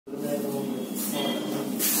നമ്മൾ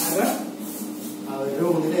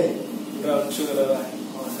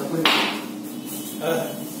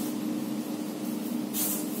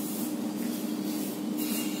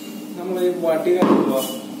ഈ വടി കണ്ടുപോവാ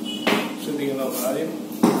ശ്രദ്ധിക്കുന്ന ആദ്യം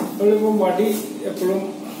നമ്മളിപ്പം വടി എപ്പോഴും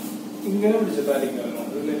ഇങ്ങനെ പിടിച്ചിട്ടായിരിക്കും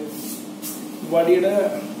അതില് വടിയുടെ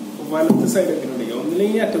വലത്ത് സൈഡ് എങ്ങനെ പിടിക്കുക,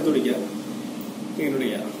 ഒന്നില്ലെങ്കിൽ അറ്റത്ത് പിടിക്കുക, ഇങ്ങനെ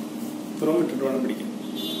പിടിക്കുക, തുറം വിട്ടിട്ട് വേണം പിടിക്കാൻ.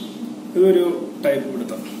 ഇതൊരു ടൈപ്പ്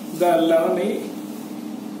പിടുത്തം. ഇതല്ലാന്നുണ്ടെങ്കിൽ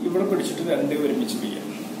ഇവിടെ പിടിച്ചിട്ട് രണ്ടേ ഒരുമിച്ച് പിടിക്കാം,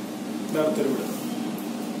 ഇതടുത്തൊരു പിടുത്തം.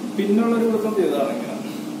 പിന്നുള്ളൊരു പിടുത്തം ഇതാണ് ഇങ്ങനെ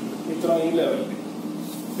ഇത്ര ഈ ലെവലിൽ,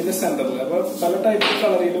 പിന്നെ സെന്ററിൽ. അപ്പൊ പല ടൈപ്പ്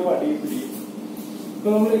കളറിയിലും വടി പിടിക്കും. ഇപ്പൊ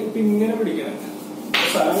നമ്മൾ ഇപ്പൊ ഇങ്ങനെ പിടിക്കണം,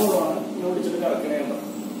 സ്ഥലം കുറവാണ്, ഇങ്ങനെ പിടിച്ചിട്ട് കിടക്കണേണ്ട.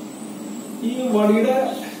 ഈ വടിയുടെ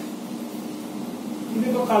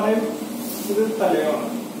ഇതിപ്പോ കടയും ഇത് തലയാണ്,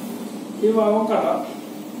 ഈ ഭാഗം കട,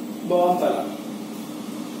 ഭാഗം തല.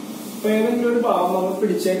 അപ്പൊ ഏതെങ്കിലും ഒരു ഭാഗം നമ്മൾ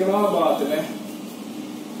പിടിച്ചേക്കണ ആ ഭാഗത്തിനെ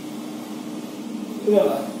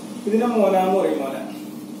ഇതാണ്, ഇതിനെ മോനാന്ന് പറയും. മോന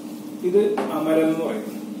ഇത് അമരൻ എന്ന് പറയും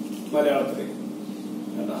മലയാളത്തില്.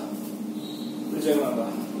 എന്താ പിടിച്ചേക്കണ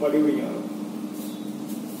വടി പിടിക്കണത്.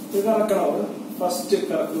 ഇത് കറക്കണത് ഫസ്റ്റ്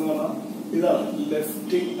കറക്കുന്ന ഇതാണ്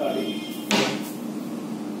ലെഫ്റ്റ് അടി,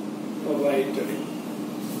 റൈറ്റ് അടി.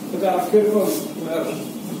 ഇത് കറക്കി വരുമ്പോ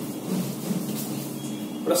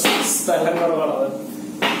ഇവിടെ സ്ഥലം കുറവാണ്.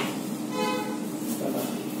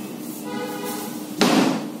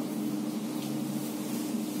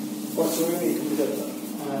 കുറച്ചുകൂടി നീക്കി ചേർക്കാം.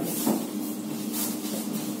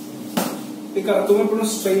 ഈ കറക്കുമ്പോൾ എപ്പോഴും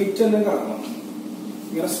സ്ട്രെയിറ്റ് തന്നെ കറക്കണം,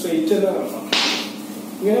 ഇങ്ങനെ സ്ട്രെയിറ്റ് തന്നെ കറക്കണം.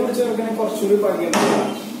 ഇങ്ങനെ പിടിച്ച് കിടക്കണേ കുറച്ചുകൂടി ഭംഗിയുണ്ടാവും,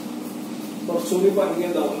 കുറച്ചുകൂടി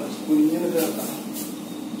ഭംഗിയുണ്ടാവുന്നത് കുഞ്ഞിന് ചേർക്കാം.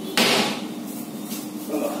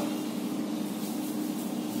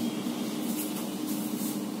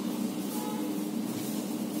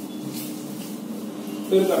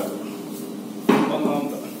 ഒരു കറക്ക്,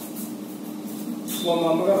 ഒന്നാമത്തെ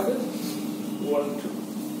കറക്ക് 1 2.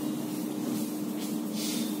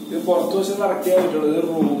 ഇത് പുറത്തു വശം കറക്റ്റ് ആയിട്ടുള്ളത്. ഇത്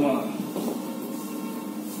റൂമാണ്,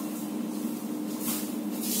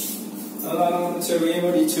 അതാണ് ചെറിയ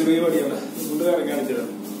വടിയാണ് ഇതുകൊണ്ട് കറക്കാണ്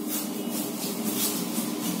ചെയ്തത്.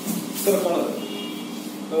 കിടക്കണത്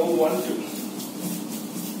 1 2.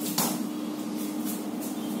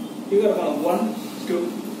 ഇത് കിടക്കണം 1 2.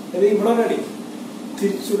 അത് ഇവിടെ ഒരടി,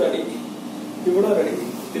 തിരിച്ചൊരടി, ഇവിടെ ഒരടി,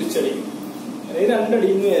 തിരിച്ചടി. അതായത് രണ്ടടി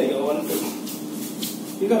എന്ന് വിചാരിക്കാം. 1 2.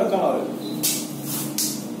 ഈ കിടക്കണത്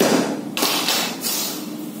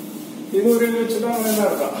ഇത് ഒരു വെച്ചിട്ട് അങ്ങനെ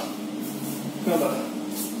കിടക്കാം.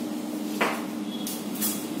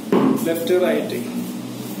 Left right.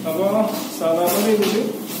 അപ്പൊ സാധാരണ രീതിയിൽ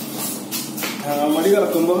മടി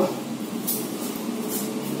കറക്കുമ്പോ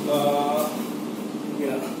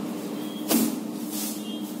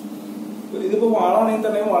ഇതിപ്പോ വാളാണെങ്കിൽ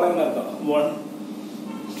തന്നെ വാള ഇങ്ങനെ ഇറക്കാം. 1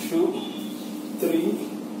 2 3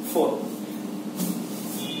 4.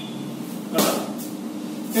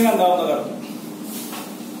 ഇനി രണ്ടാമത്തെ കറക്കം.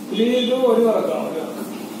 ഇത് ഒരു കറക്കാണ്, ഒരു കറക്കം.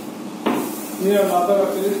 ഇനി രണ്ടാമത്തെ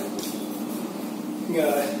കറക്കില്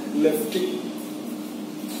ഇങ്ങനെ ലെഫ്റ്റ്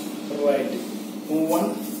റൈറ്റ് 1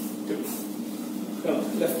 2.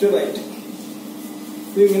 Left right.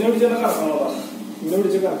 ഇത് ഇങ്ങനെ പിടിച്ചാൽ കറക്കണതാണ്, ഇങ്ങനെ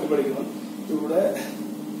പിടിച്ച് കറക്കി പഠിക്കണം. ഇവിടെ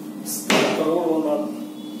കുറവുള്ളതുകൊണ്ടാണ്.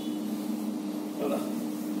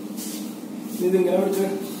 ഇതിങ്ങനെ പിടിച്ച്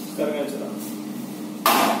കറങ്ങി വെച്ചതാണ്.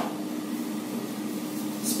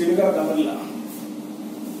 സ്പീഡ് കറക്കാൻ പറ്റില്ല.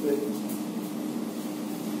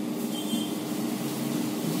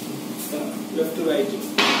 ലെഫ്റ്റ് റൈറ്റ്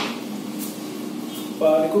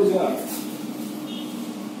പാലിനെ കുറിച്ച് കാണിക്കാം.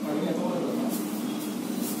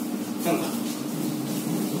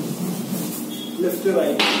 ലെഫ്റ്റ്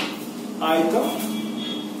റൈറ്റ് ആയിരം.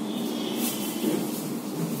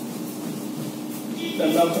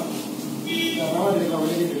 രണ്ടാമത്തെ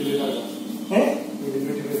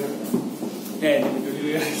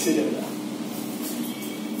ശരിയല്ല.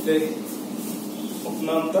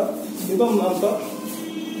 ഒന്നാമത്തെ ഇത്, ഒന്നാമത്തെ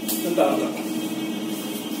രണ്ടാമത്തെ.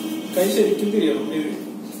 കൈ ശരിക്കും തിരിയണം. ഇത്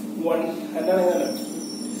 1 എന്താണ് ഞാൻ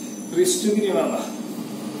റിസ്റ്റ് തിരിയണ,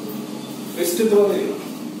 റിസ്റ്റ് ഇത്ര തിരിയണം.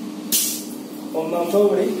 ഒന്നാമത്തെ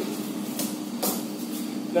ഇവിടെ,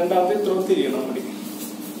 രണ്ടാമത്തെ ഇത്ര തിരിയണം ഇവിടെ.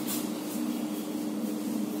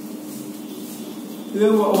 ഇത്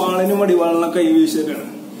വാളിനും വടിവാളിനെ കൈ വീശിട്ടാണ്.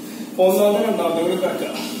 ഒന്നാമത്തെ രണ്ടാമത്തെ കൂടി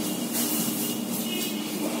കറക്കാം.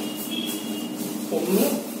 1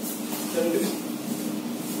 2.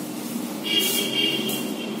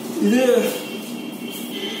 ഇത്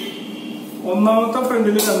ഒന്നാമത്തെ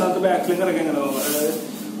ഫ്രണ്ടില് രണ്ടാമത്തെ ബാക്കിലും കറക്കാൻ ഇങ്ങനെ നോക്കാം. അതായത്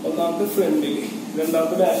ഒന്നാമത്തെ ഫ്രണ്ടില്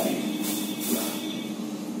രണ്ടാമത്തെ ബാക്കിൽ,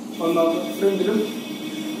 ഒന്നാമത്തെ ഫ്രണ്ടിലും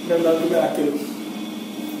രണ്ടാമത്തെ ബാക്കിലും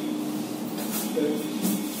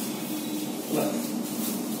വെക്കല്.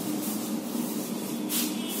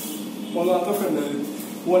 ഒന്നാമത്തെ ഫ്രണ്ട്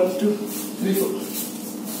 1 2 3 4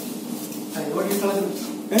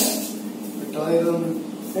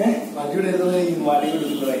 വടി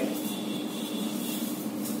എടുക്കുന്നതായി.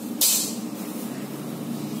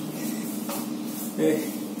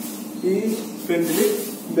 ഈ ഫ്രണ്ടില്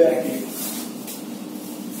ബാക്കിൽ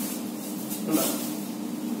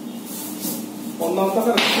ഒന്നാമത്തെ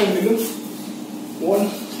കറക്റ്റ് ഫ്രണ്ടിലും 1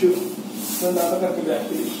 2 രണ്ടാമത്തെ കറക്റ്റ്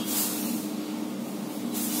ബാക്കിൽ.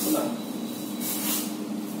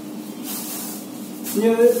 ഇനി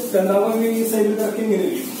അത് രണ്ടാമത്തെ ഈ സൈഡിൽ കറക്കി ഇങ്ങനെ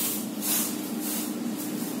ഇരിക്കും.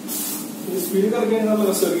 സ്പീഡ് കറക്കാൻ നല്ല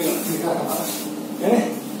രസമായിരിക്കും.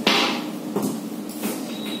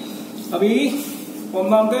 അപ്പൊ ഈ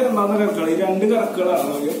ഒന്നാമത്തെ രണ്ടാമത്തെ കറക്കുകൾ, ഈ രണ്ട് കറക്കുകളാണ്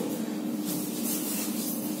നമുക്ക്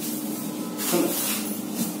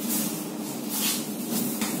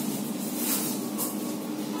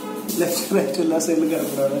ലെഫ്റ്റ് റൈറ്റ് എല്ലാ സൈഡിലും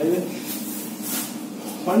കറക്കുകളാണ്. അതായത്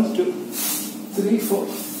 1 2 3 4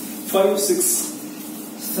 5 6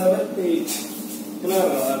 7 8 ഇങ്ങനെ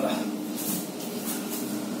കറക്കണം.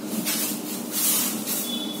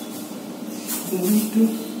 1 2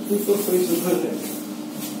 3 4 5 6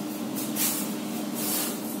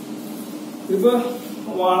 ഇപ്പൊ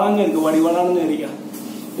വാളാൻ കേൾക്കും. വടിവാളാണെന്ന് വിചാരിക്കാം.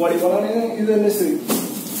 വടിവാളാണ് ഇത് തന്നെ ശരി.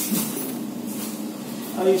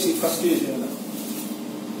 അത് ഫസ്റ്റ് ചോദിച്ചല്ല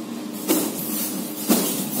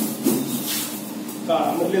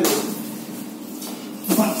കാണാൻ പറ്റിയത്.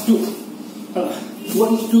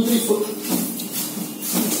 1 2 3 4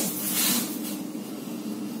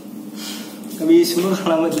 വീശുമ്പോ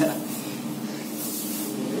കാണാൻ പറ്റില്ല.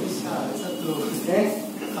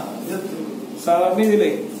 സാധാരണ ഇതിലേ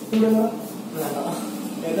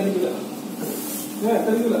എത്തടിക്കില്ല.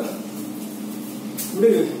 ഇവിടെ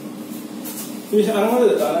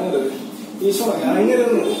അനങ്ങരുത് അനങ്ങരുത്. ഈശോ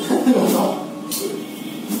അനങ്ങരുത്.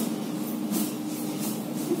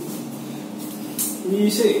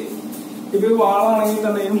 വീശേ ഇപ്പൊ വാളാണെങ്കിൽ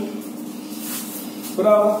തന്നെയും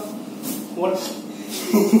ഒരാള്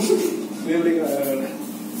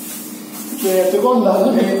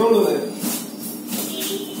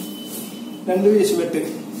രണ്ട് വീശ് വെട്ട്.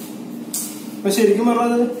 അപ്പൊ ശരിക്കും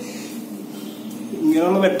പറഞ്ഞത്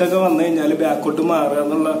ഇങ്ങനെയുള്ള വെട്ടൊക്കെ വന്നു കഴിഞ്ഞാല് ബാക്കോട്ട് മാറുക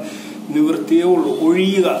എന്നുള്ള നിവൃത്തിയേ ഉള്ളൂ.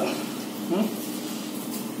 ഒഴിയുക.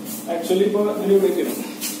 ആക്ച്വലി ഇപ്പൊ ഇതിൽ ഉപയോഗിക്കണം.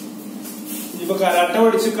 ഇപ്പൊ കരാട്ട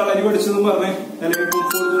പഠിച്ച് കളരി പഠിച്ചെന്ന് പറഞ്ഞേ, അല്ലെങ്കിൽ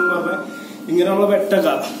കുളിച്ചെന്ന് പറഞ്ഞേ, ഇങ്ങനെയുള്ള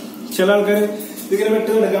വെട്ടൊക്കെ ചില ആൾക്കാർ ഇതിങ്ങനെ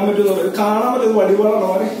വെട്ട് എടുക്കാൻ പറ്റുമെന്ന് കാണാൻ പറ്റുന്നത് വടിവാളാണോ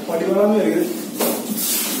വടിവാളാന്ന് പറയുന്നത്.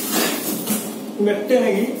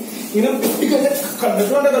 വെട്ടാണെങ്കിൽ ഇങ്ങനെ വെട്ടിക്കഴിഞ്ഞാൽ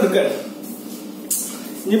കണ്ടിട്ടുണ്ടെങ്കിൽ എടുക്കാൻ.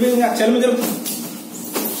 ഇനിയിപ്പോ അച്ഛനും ചിലപ്പോൾ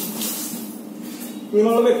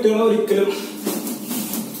ഇങ്ങനെയുള്ള വെട്ടുകൾ ഒരിക്കലും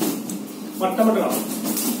വട്ടം വെട്ടണം.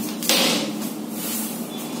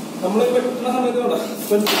 നമ്മൾ വെട്ടുന്ന സമയത്ത് വേണ്ട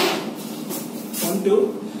 1 2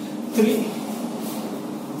 3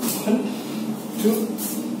 1 2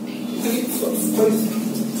 3 4 5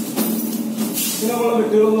 ഇങ്ങനെയുള്ള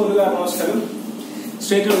വെട്ടുകളൊന്നും ഒരു കാരണവശാലും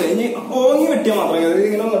സ്ട്രേറ്റ് കളി. ഇനി ഓങ്ങി വെട്ടിയാൽ മാത്രമേ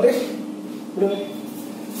ഇങ്ങനെ വന്നിട്ട് ഇവിടെ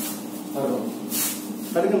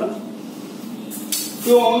എടുക്കണ്ട. ഈ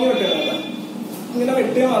ഓങ്ങി വെട്ടിയാൽ ഇങ്ങനെ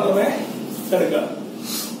വെട്ടിയാൽ മാത്രമേ എടുക്ക.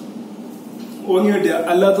 ഓങ്ങി വെട്ടിയ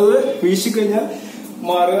അല്ലാത്തത് വീശിക്കഴിഞ്ഞാൽ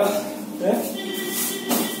മാറുക.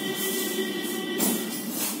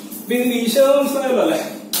 ഇത് വീശാതെ മനസ്സിലായല്ലോ അല്ലെ?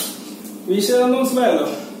 വീശാതെന്ന് മനസ്സിലായല്ലോ.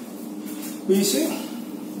 വീശ്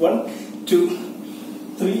 1 2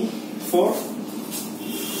 3 4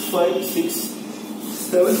 5 6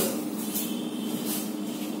 7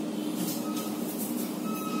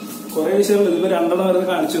 കുറെ വീശുകളുണ്ട്. ഇതിപ്പോ രണ്ടെണ്ണം വരുന്നത്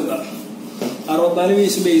കാണിച്ചു തന്നാണ്. 64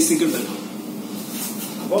 വീശ് ബേസിക് ഉണ്ട്.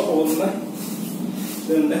 അപ്പൊ 1 2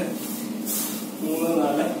 3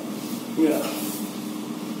 4 ഇങ്ങനെ.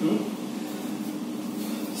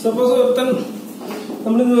 സപ്പോസ് ഒരുത്തൻ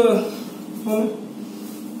നമ്മളിത്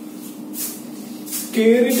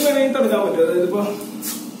കേറിയിട്ട് വേണമെങ്കിൽ തടുക്കാൻ പറ്റും. അതായത് ഇപ്പൊ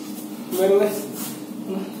വെറുതെ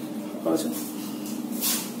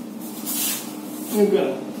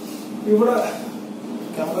ഇവിടെ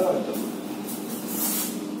ക്യാമറ കറക്റ്റ്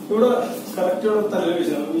ഇവിടെ കറക്റ്റ് ഇവിടെ തല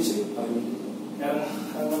വീശാണ്. വീശി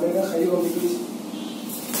അങ്ങനെ കൈ കൊണ്ടിട്ട്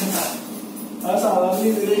ആ സാധാരണ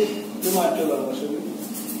ഇതിൽ ഇത് മാറ്റുള്ളതാണ്. പക്ഷെ ഇത്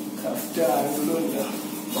കറക്റ്റ് ആംഗിളും ഇല്ല.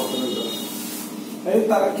 അതായത്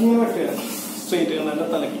തലക്കിങ്ങനെ വെട്ടുകയാണ്. സ്ട്രെയിറ്റ് നല്ല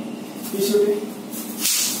തലക്കി വീശി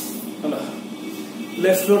അല്ല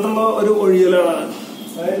ലെഫ്റ്റിലോട്ടുള്ള ഒരു ഒഴിയലാണ്.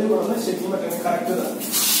 അതായത് ഇവിടെ ശരിക്കും പറ്റുന്നത് കറക്റ്റ് ഇതാണ്.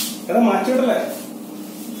 ഏതാ മാറ്റിവിട്ടല്ലേ?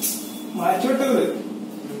 മാറ്റിവിട്ടത്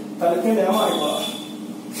തലക്ക് ഞാൻ മാറിക്കോളാം.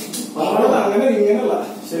 അങ്ങനെ ഇങ്ങനെയല്ല.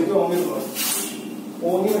 ശരിക്കും ഓങ്ങി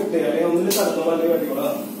വെട്ടുക അല്ലെങ്കിൽ ഒന്നിൽ തലത്തോളം അല്ലെങ്കിൽ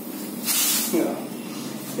വെട്ടിക്കോളാം.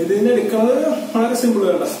 ഇതിന് എടുക്കുന്നത് വളരെ സിമ്പിൾ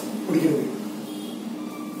വേണ്ട പിടിക്കുന്നത്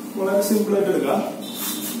വളരെ സിമ്പിൾ ആയിട്ട് എടുക്കാം.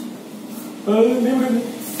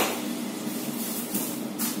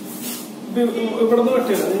 ഇവിടെ നിന്ന്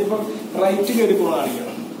കട്ടിയാണ്. ഇനിയിപ്പോ റൈറ്റ് കയറി പോകണം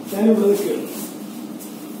കാണിക്കണം. ഞാൻ ഇവിടെ നിൽക്കുകയാണ്.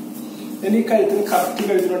 ഇനി കഴുത്തിന് കറക്റ്റ്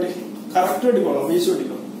കഴുത്തിനോട്ട് കറക്റ്റ് വെട്ടിക്കോളാം. വീശ്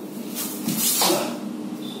വെട്ടിക്കോളാം.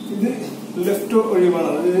 ഇത് ലെഫ്റ്റ്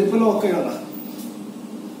ഒഴിവാണ്. ഇതിപ്പോ ലോക്കായി വേണ്ട.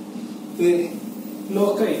 ഇത്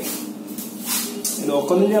ലോക്കായി.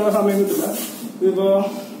 ലോക്കൊന്നും ചെയ്യാനുള്ള സമയം കിട്ടില്ല. ഇതിപ്പോ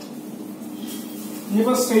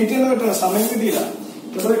ഇനിയിപ്പോ സ്ട്രൈറ്റ് തന്നെ കിട്ടണം. സമയം കിട്ടിയില്ല.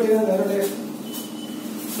 ഇവിടെ വെട്ടിയത് നേരത്തെ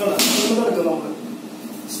എടുക്കണം. നമ്മള്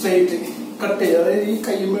സ്ട്രൈറ്റ് കട്ട് ചെയ്യുക. അതായത് ഈ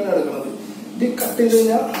കയ്യുമ്പോഴാണ് എടുക്കുന്നത്. ഇത് കട്ട് ചെയ്ത്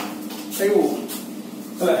കഴിഞ്ഞാൽ കൈ പോകും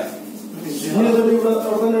അല്ലേ? ഇവിടെ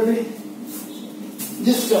അവിടെ തന്നെ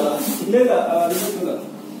ജസ്റ്റ് ഇല്ല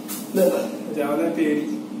രാവിലെ പേടി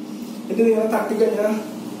എന്നിട്ട് നിങ്ങളെ തട്ടിക്കഴിഞ്ഞാൽ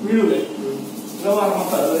വീഴൂലേ? നിങ്ങൾ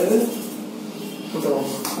വർമ്മത്ത അതായത്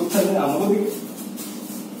നമുക്ക്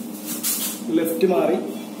ലെഫ്റ്റ്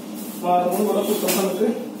മാറുമ്പോൾ ഇവിടെ കുത്തുന്ന സമയത്ത്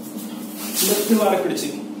ലെഫ്റ്റ് മാറി പിടിച്ച്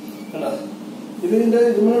കണ്ടാ ഇതിന്റെ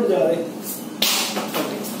ഇതുമേ പിടിച്ചാൽ മതി.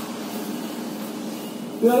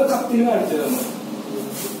 ഇതാണ് കത്തിന് കാണിച്ചത്.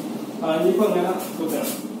 ഇനിയിപ്പോ അങ്ങനെ കുത്തണം.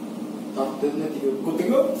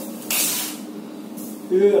 കുത്തിക്കോ.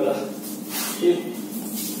 ഇത് കണ്ടാ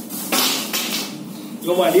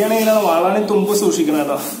ഇപ്പൊ വടിയാണെങ്കിൽ വാളാണെങ്കിൽ തുമ്പ് സൂക്ഷിക്കണം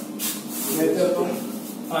കേട്ടോ.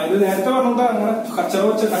 ഇത് നേരത്തെ പറഞ്ഞിട്ട് അങ്ങനെ കച്ചറ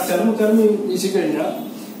മുച്ചാലും വീശി കഴിഞ്ഞാൽ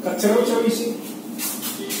കച്ചറ വെച്ച വീശി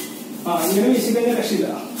ഇങ്ങനെ വീശി കഴിഞ്ഞാൽ രക്ഷയില്ല.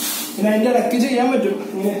 പിന്നെ അതിന്റെ ഇടയ്ക്ക് ചെയ്യാൻ പറ്റും.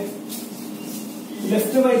 ഇങ്ങനെ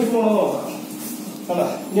ലെഫ്റ്റ് റൈറ്റ് പോകണമെന്ന് നോക്കാം. അല്ല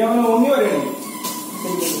ഇനി അവനെ ഓങ്ങി വരികയാണെങ്കിൽ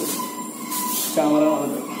ക്യാമറ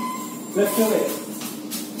വന്നിട്ട് ലെഫ്റ്റ് റൈറ്റ്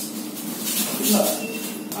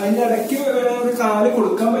അതിന്റെ ഇടയ്ക്ക് ഒരു കാല്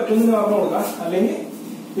കൊടുക്കാൻ പറ്റുമെന്ന് പറഞ്ഞു കൊടുക്കാം. അല്ലെങ്കിൽ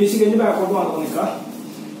വീശി കഴിഞ്ഞ് ബാക്കോട്ട് മാത്രം നിൽക്കാം.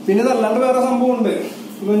 പിന്നെ അതല്ലാണ്ട് വേറെ സംഭവം ഉണ്ട്.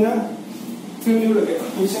 ഇപ്പൊ ഞാൻ ഫിലിമിലൊക്കെ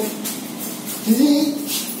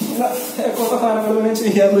കുറേ സാധനങ്ങൾ വേണമെങ്കിൽ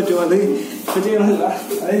ചെയ്യാൻ പറ്റും. അത് ഇപ്പൊ ചെയ്യണമില്ല.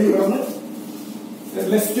 അതായത് ഇവിടുന്ന്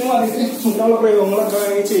ലെഫ്റ്റ് മാറിയിട്ട് മുന്നുള്ള പ്രയോഗങ്ങളൊക്കെ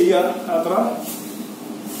വേണമെങ്കിൽ ചെയ്യാം. അത്ര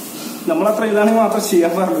നമ്മളത്ര ഇതാണെങ്കിൽ മാത്രം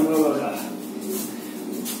ചെയ്യാൻ പറഞ്ഞു പറഞ്ഞാൽ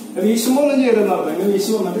വീശുമ്പോ ഒന്നും ചെയ്യരുതെന്ന് പറഞ്ഞു. വീശി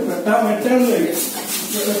വന്നിട്ട് വെട്ടാനൊന്നും കഴിയും.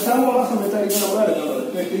 വെട്ടാൻ പോകുന്ന സമയത്തായിരിക്കും നമ്മൾ എടുക്കേണ്ടത്.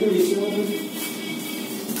 വെട്ടില് വീശുമ്പോ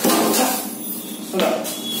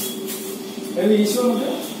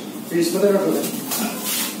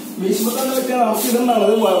വീശുമ്പോ തന്നെ വെച്ചാൽ നമുക്ക്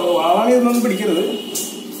ഇതുണ്ടാണത്. വാളാണ് ഇതൊന്നും പിടിക്കരുത്.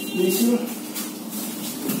 വീശു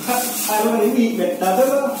വെട്ടാത്ത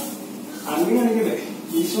അങ്ങനെയാണെങ്കിലേ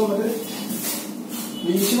വീശു വന്നിട്ട്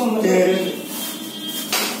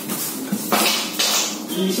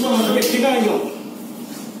വെട്ടി കാണിക്കണം.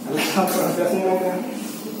 അല്ല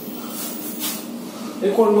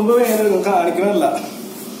കൊള്ളുമ്പോ വേറെ കാണിക്കണല്ല.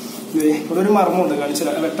 ഇവിടെ ഒരു മർമ്മമുണ്ട്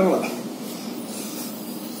കാണിച്ചില്ല. വെട്ടറുള്ള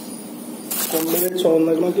കൊള്ളിൽ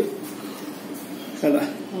ചുവന്നൊക്കെ വേണ്ട.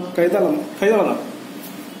 കൈ തളർന്ന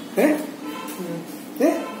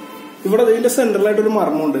ഇവിടെ ഇതിന്റെ സെന്ററിലായിട്ടൊരു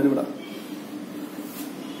മർമ്മമുണ്ട്.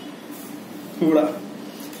 ഇവിടെ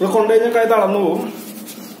കൊണ്ടുകഴിഞ്ഞാൽ കൈ തളർന്നു പോകും.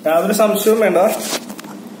 യാതൊരു സംശയവും വേണ്ട.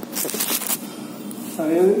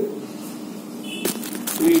 അതായത്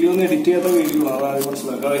വീഡിയോ ഒന്ന് എഡിറ്റ് ചെയ്യാത്ത വീഡിയോ ആണ്. അതായത്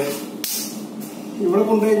മനസ്സിലാക്കാതെ ഇവിടെ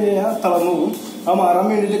കൊണ്ടുകഴിഞ്ഞ് കഴിഞ്ഞാൽ തളർന്നു പോകും. ആ മാറാൻ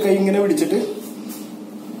വേണ്ടിയിട്ട് കൈ ഇങ്ങനെ പിടിച്ചിട്ട്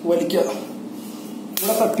വലിക്കുക.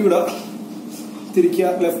 ഇവിടെ തട്ടിവിടുക. തിരിക്കുക.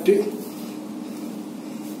 ലെഫ്റ്റ്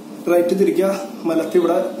റൈറ്റ് തിരിക്കുക. മലത്തി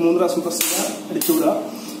ഇവിടെ 3 പ്രാവശ്യം പ്രസ് ചെയ്യുക. അടിച്ചുവിടുക.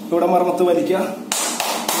 ഇവിടെ മർമ്മത്ത് വലിക്കുക.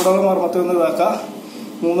 ഇവിടെ മർമ്മത്ത് ഒന്ന് ഇതാക്കുക.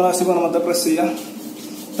 3 പ്രാവശ്യം മർമ്മത്തെ പ്രസ് ചെയ്യുക.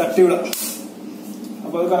 തട്ടിവിടുക.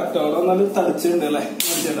 അപ്പൊ അത് കറക്റ്റ് ആവും. എന്നാലും തടിച്ചിട്ടുണ്ട് അല്ലേ?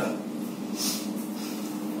 തടിച്ചേട്ടാ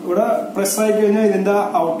ഇവിടെ പ്രസ് ആയി കഴിഞ്ഞാൽ ഇതിന്റെ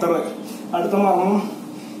ഔട്ടർ അടുത്ത മർമ്മം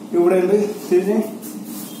ഇവിടെ ഉണ്ട്. തിരിഞ്ഞ്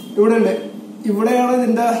ഇവിടെ ഉണ്ട്. ഇവിടെയാണ്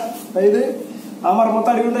ഇതിന്റെ അതായത് ആ മർമ്മത്തെ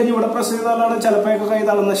അടികൊണ്ട് കഴിഞ്ഞ് ഇവിടെ പ്രസ് ചെയ്താലാണ് ചിലപ്പോഴൊക്കെ കൈ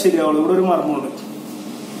തളർന്നാൽ ശരിയാവുള്ളൂ. ഇവിടെ ഒരു മർമ്മമുണ്ട്.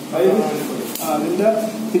 അതായത് അതിന്റെ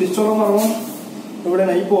തിരിച്ചുള്ള മർമ്മം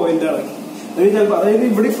ഇവിടെയാണ്. ഈ പോയിന്റാണ്. അത് ചിലപ്പോൾ അതായത്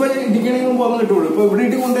ഇവിടെ ഇപ്പൊ ഇടിക്കണമെങ്കിൽ പോകുന്ന കിട്ടുള്ളൂ. ഇപ്പൊ ഇവിടെ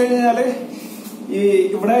ഇടി കൊണ്ടുകഴിഞ്ഞാല് ഈ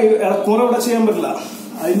ഇവിടെ ഇളക്കൂറ ഇവിടെ ചെയ്യാൻ പറ്റില്ല.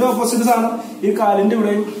 അതിന്റെ ഓപ്പോസിറ്റ് സാധനം ഈ കാലിന്റെ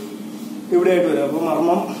ഇവിടെ ആയിട്ട് വരും. അപ്പൊ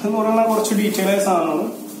മർമ്മം എന്ന് പറയുന്നത് കുറച്ച് ഡീറ്റെയിൽ ആയ സാധനമാണ്.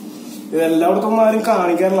 ഇത് എല്ലായിടത്തും ആരും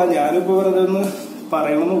കാണിക്കാറില്ല. ഞാനിപ്പോ വെറുതെ ഒന്ന്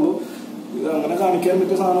പറയണമെന്നുള്ളൂ. ഇത് അങ്ങനെ കാണിക്കാൻ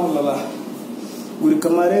പറ്റിയ സാധനമല്ലല്ലോ.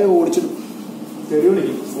 ഗുരുക്കന്മാരെ ഓടിച്ചിടും. തെറി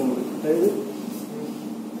വിളിക്കും ഫോണിൽ. അതായത്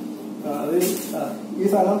അത് ഈ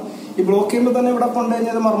സാധനം ഈ ബ്ലോക്ക് ചെയ്യുമ്പോൾ തന്നെ ഇവിടെ കൊണ്ടു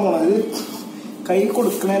കഴിഞ്ഞാൽ മർമ്മമാണ്. ഇത് കൈ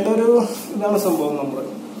കൊടുക്കണേന്റെ ഒരു ഇതാണ് സംഭവം. നമ്മള്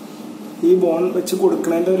ഈ ബോൺ വെച്ച്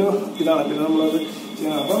കൊടുക്കണേന്റെ ഒരു ഇതാണ്. പിന്നെ നമ്മളത്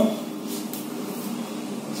ചെയ്യണം. അപ്പം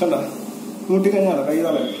കണ്ട മൂട്ടിക്കഴിഞ്ഞാലോ കൈ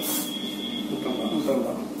തല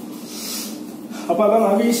അപ്പൊ അതാണ്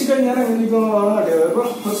വീശി കഴിഞ്ഞാൽ എങ്ങനെ കാട്ടിയത്. അപ്പൊ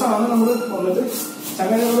ഒരു സാധനം നമ്മള് വന്നിട്ട്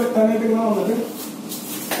ചങ്ങനെ വെട്ടാനായിട്ട് ഇങ്ങനെ വന്നിട്ട്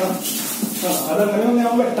അതങ്ങനെ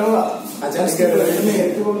ഞാൻ വെട്ടണ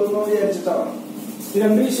നേരിട്ട് കൊണ്ടുവന്ന് വിചാരിച്ചിട്ടാണ്. ഈ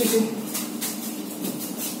 2 വിശ്വസിച്ച്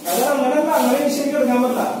അത് അങ്ങനെയല്ല, അങ്ങനെ വിശ്വസിച്ച് എടുക്കാൻ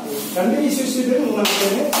പറ്റില്ല. 2 വിശ്വസിച്ചിട്ട് 3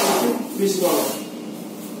 വിശ്വസിച്ചോളാം.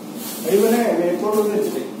 ഇവനെ മേപ്പോട്ട്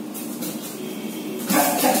വെച്ചിട്ട്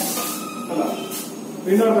അല്ല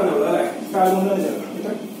വീണ്ടും എടുക്കാനേ ഉള്ളു അല്ലെ. കാലം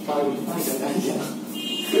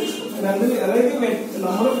അതായത്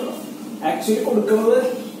നമ്മള് ആക്ച്വലി കൊടുക്കുന്നത്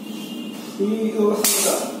ഈ ബ്ലോക്ക്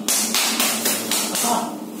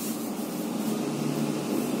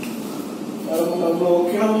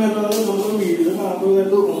ചെയ്യണ സമയത്ത് വീഡിയോ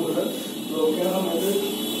കാണുമ്പോഴായിട്ട് തോന്നുന്നുണ്ട്. ബ്ലോക്ക് ചെയ്യണ സമയത്ത്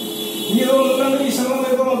ഈ ഇത് 1-2 വീശണ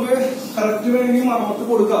സമയത്ത് നമുക്ക് കറക്റ്റ് വേണമെങ്കിൽ മർമ്മത്ത്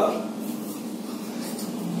കൊടുക്കാം.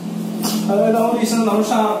 അതായത് അവൻ വീശണം, നമ്മൾ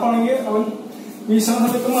ഷാർപ്പാണെങ്കിൽ അവൻ വീശണ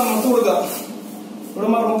സമയത്ത് മർമ്മത്ത് കൊടുക്കാം. ഇവിടെ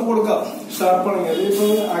മർമ്മത്ത് കൊടുക്കാം ഷാർപ്പാണെങ്കിൽ. അതിപ്പോ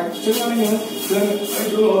ആക്ച്വലി ആണെങ്കിൽ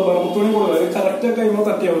മർമ്മത്തോണി കൊടുക്കുക. കറക്റ്റ് കഴിയുമ്പോൾ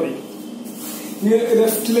തട്ടിയാൽ മതി. ഇനി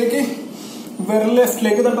ലെഫ്റ്റിലേക്ക്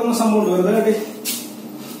ലെഫ്റ്റിലേക്ക് തട്ടുന്ന സംഭവം ഉണ്ട്. വെറുതെ കട്ടി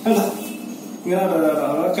എന്താ ഇങ്ങനെ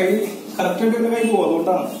കൈ കറക്റ്റായിട്ട് എന്റെ കൈ പോകും.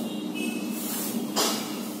 അതുകൊണ്ടാണ്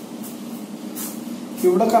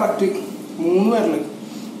ഇവിടെ കറക്റ്റ് 3 വിരല്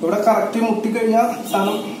ഇവിടെ കറക്റ്റ് മുട്ടിക്കഴിഞ്ഞാൽ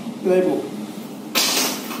സാധനം ഇതായി പോകും,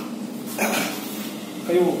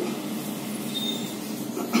 കൈ പോകും.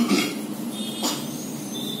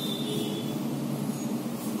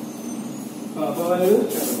 അപ്പൊ അതായത്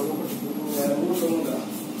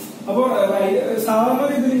അപ്പൊ സാധാരണ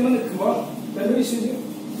രീതിയിൽ ഇങ്ങനെ നിൽക്കുമ്പോ 2 വിശ്വസിച്ച്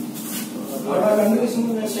അവിടെ 2 വിശ്വം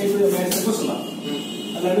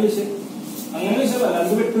അല്ലാണ്ട് വിശ്വം അങ്ങനെ വിശ്വല്ല.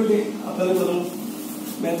 2 വെട്ടിട്ട് അപ്പൊ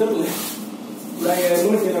മെത്തഡില്ലേ ഇവിടെ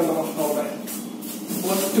വെട്ടിയിട്ടുണ്ടോ അവിടെ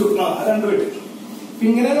 2 വെട്ടി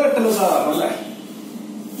ഇങ്ങനെ വെട്ടല്ലോ സാധാരണ അല്ലേ.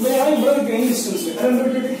 ഞാൻ ഇവിടെ നിൽക്കുന്ന ഡിസ്റ്റൻസ് 2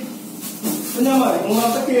 വെട്ടിട്ട് ഞാൻ മാറി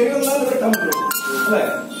 3ാമത്തെ കയറി വന്നാൽ വെട്ടാൻ പറ്റും അല്ലേ.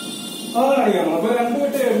 അതാണ് കാണിക്കണം. അപ്പൊ 2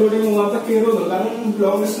 വെട്ടി 2 വെട്ടി 3ാമത്തെ കയറി വന്നു. കാരണം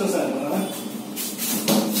ലോങ് ഡിസ്റ്റൻസ് ആയിരുന്നു.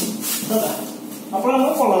 അപ്പോഴാണ്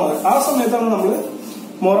കൊള്ളണത്. ആ സമയത്താണ് നമ്മള്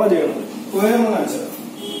മൊറ ചെയ്യണത്. വേറെ കാണിച്ചത്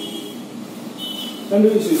 2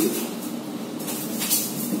 വിശ്വസിച്ച്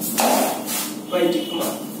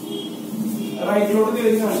റൈറ്റിലോട്ട്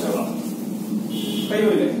കയറി കാണിച്ചോളാം.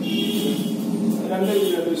 കൈവില്ലേ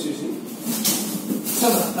 2 വിശ്വസിച്ച്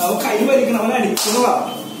അവൻ കൈ വലിക്കണം, അവനെ അടിക്കുന്നതാ.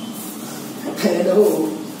 2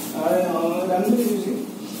 വിശ്വസിച്ച്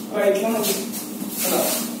റൈറ്റിലാണ്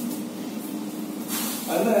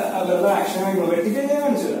അത് അവരുടെ ആക്ഷൻ ആയിക്കോ. വെട്ടിക്കഴിഞ്ഞാൽ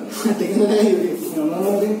കാണിച്ചത്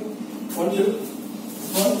 1 2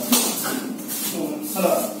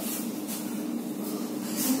 അതാ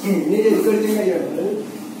ഇനി എനിക്കടിച്ച കൈയാണ്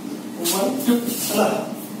അതാ.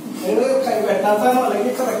 കൈ വെട്ടാത്താനോ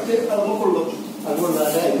അല്ലെങ്കിൽ കറക്റ്റ് അതൊന്നും കൊള്ളും. അതുകൊണ്ട്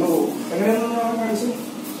എങ്ങനെയാണെന്ന് കാണിച്ചു.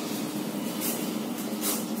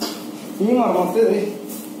 ഈ മർമ്മത്ത്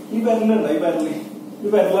ഈ വിരലുണ്ട്, ഈ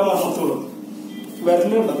വിരല മർമ്മത്തോളും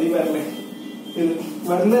വിരലുണ്ടത്. ഈ വിരല് ഇത്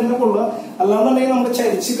വിരല് തന്നെ കൊള്ളുക. അല്ലാന്നുണ്ടെങ്കിൽ നമ്മുടെ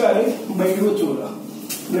ചരിച്ചുകാര് ബ്ലേഡ് വെച്ച് കൊടുക്കുക.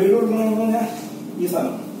 ബ്ലേഡ് കൊടുക്കണമെന്ന് പറഞ്ഞാൽ ഈ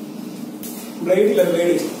സാധനം ബ്ലേഡ് ഇല്ല,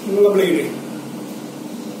 ബ്ലേഡ്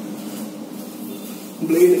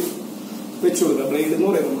വെച്ചു കൊടുക്കുക. ബ്ലേഡ് എന്ന്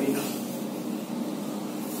പറയുന്നത് ബ്ലേഡ്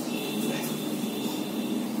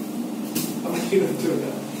വെച്ചു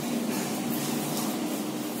കൊടുക്കുക.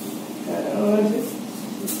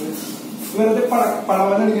 വെറുതെ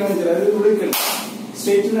പടവനടിക്കാൻ വെച്ചാൽ അത് ഇവിടെ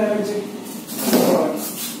സ്റ്റേറ്റ് നേരെ വെച്ച്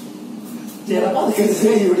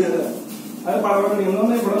അത്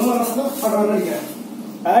പടവനടിക്കണം. ഇവിടെ നിന്ന് പറഞ്ഞാൽ പടവനടിക്കാൻ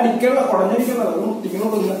അടിക്കണ്ട, കുടഞ്ഞടിക്കണ്ട. അത്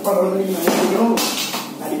മുട്ടിക്കണുള്ളൂ. പടവനടിക്കണം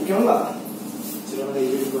അടിക്കണല്ല.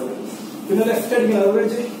 പിന്നെ ലെഫ്റ്റ് അടിക്കണം. അത്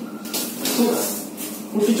വെച്ച്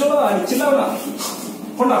മുട്ടിച്ചോളാ. അടിച്ചില്ല അവിടെ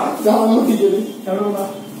കൊണ്ടാ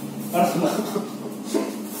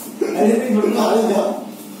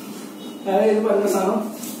പറഞ്ഞ സാധനം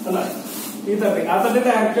അല്ല. ഈ തട്ടി ആ തട്ടി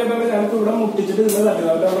ഡയറക്റ്റ് ഞങ്ങൾക്ക് ഇവിടെ മുട്ടിച്ചിട്ട് ഇതിന്റെ തട്ടി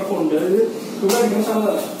അവിടെ കൊണ്ട് ഇവിടെ അടിക്കുന്ന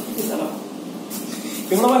സാധനം ഈ സ്ഥലം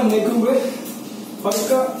ഇവിടെ വന്നേക്ക് മുമ്പ്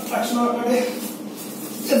പതുക്കെ ഭക്ഷണമൊക്കെ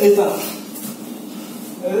എന്താണ്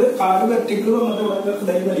അതായത് കാല് വെട്ടിക്ക് വന്നിട്ട് ഇവിടെ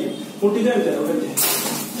ഡൈവറിയും മുട്ടിച്ചടിച്ചാൽ ഇവിടെ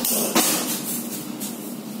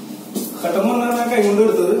പെട്ടെന്ന് വന്നാണ് ഞാൻ കൈ കൊണ്ട്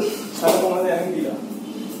എടുത്തത്. അത് പോകാൻ ഞാൻ കിട്ടിയില്ല.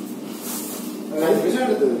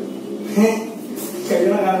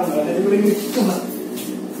 കഴിയണ കാരണം അതായത് ഇവിടെ നിൽക്കുന്ന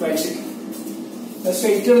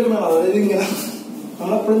സ്ട്രൈറ്റ് എടുക്കണം. അതായത് ഇങ്ങനെ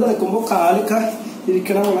നമ്മളെപ്പോഴും നടക്കുമ്പോൾ കാലൊക്കെ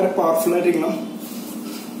ഇരിക്കണം വളരെ പവർഫുൾ ആയിട്ടിരിക്കണം.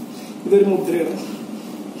 ഇതൊരു മുദ്രയാണ്.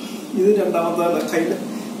 ഇത് 2ാമത്തെ കൈന്റെ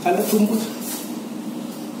തുമ്പ്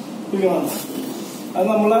ഇരിക്കണം. അത്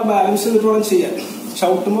നമ്മളെ ബാലൻസ് ചെയ്തിട്ട് വേണം ചെയ്യാൻ.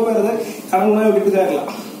 ചവിട്ടുമ്പോൾ വെറുതെ കറങ്ങുന്ന എവിടേക്ക് കയറില്ല.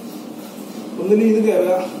 ഒന്നിലും ഇത്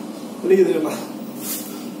കയറുക, അല്ലെങ്കിൽ ഇത് കയറ.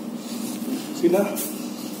 പിന്നെ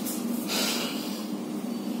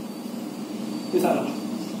ഈ സാധനം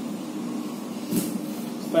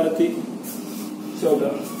പരത്തി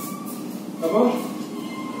ചവിട്ടുക. അപ്പം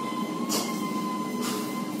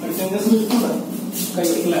കൈ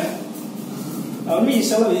അല്ലേ അവൻ വീശ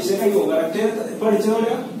കൈ പോകും. കറക്റ്റ് ഇപ്പൊ അടിച്ച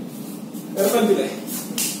പോലെ വേറെ പറ്റില്ലേ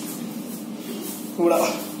കൂടാ.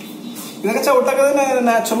 ഇതൊക്കെ ചവിട്ടൊക്കെ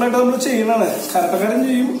നാച്ചുറൽ ആയിട്ട് നമ്മൾ ചെയ്യുന്നതാണ്. കരാട്ടക്കാരൻ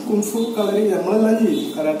ചെയ്യും, കുംഫു കളരി നമ്മളെല്ലാം ചെയ്യും.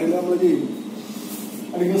 കരാട്ടയിൽ നമ്മൾ ചെയ്യും.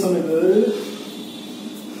 അടിക്കുന്ന സമയത്ത്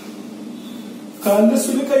കാലിന്റെ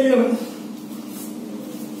സ്പീഡിൽ കൈയാണ്.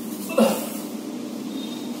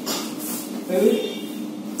 അതായത്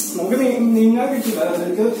നമുക്ക് നീങ്ങാൻ കിട്ടില്ല.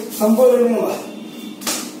 അതെനിക്ക് സംഭവം എഴുതുന്നതാ.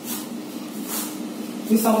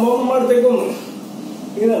 ഈ സംഭവം നമ്മൾ അടുത്തേക്ക് വന്നു.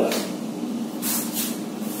 ഇതാണ്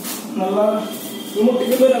നല്ല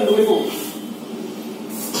മുട്ടിക്കുമ്പോ രണ്ടുപേര് പോകും.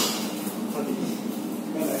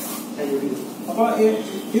 അപ്പൊ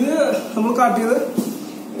ഇത് നമ്മൾ കാട്ടിയത്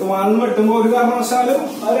വാങ്ങി വെട്ടുമ്പോ ഒരു കാരണവശാലും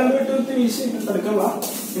ആ രണ്ട് വെട്ടി വീശി എടുക്കണ്ട.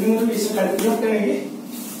 ഇതിനൊരു വീശി കഴുത്തിന് വെട്ടുകയാണെങ്കിൽ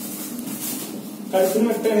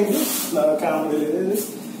ക്യാമറയിൽ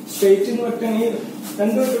സ്ട്രെയിറ്റിന് വെട്ടുകയാണെങ്കിൽ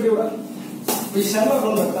രണ്ട് വെട്ടി ഇവിടെ വീശാൻ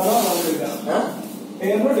പറഞ്ഞിട്ട്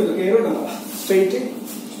കയറിവിടുന്ന സ്ട്രെയിറ്റ്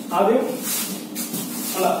ആദ്യം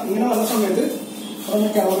അല്ല ഇങ്ങനെ വന്ന സമയത്ത്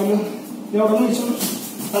ക്യാമറയിൽ ഞാൻ അവിടെ നിന്ന് വീശു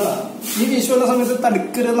അല്ല ഈ വീശു വന്ന സമയത്ത്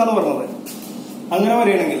തടുക്കരുതെന്നാണ് പറഞ്ഞത്. അങ്ങനെ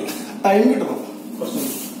പറയുകയാണെങ്കിൽ ടൈം കിട്ടണം കുറച്ചും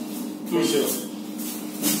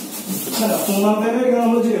മൂന്നാമത്തെ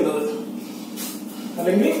നമ്മൾ ചെയ്യേണ്ടത്.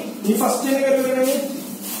 അല്ലെങ്കിൽ ഈ ഫസ്റ്റ് കയറുകയാണെങ്കിൽ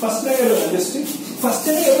ഫസ്റ്റ് കയറുക ജസ്റ്റ് ഫസ്റ്റ്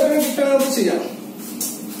കയറുകയാണെങ്കിൽ കിട്ടാൻ നമുക്ക് ചെയ്യാം.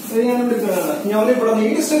 അത് ഞാൻ എടുക്കുന്നതാണ്. ഞാൻ ഇവിടെ ഈ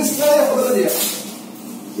ഡിസ്റ്റൻസിലാണ് അപ്പോൾ ചെയ്യാം.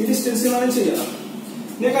 ഈ ഡിസ്റ്റൻസിലാണ് ചെയ്യാം.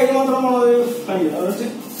 ഇനി കൈ മാത്രം പോണത് കഴിയും. അതൊക്കെ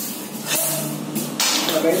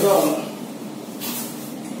കൈ തുറന്നു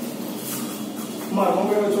മർമ്മം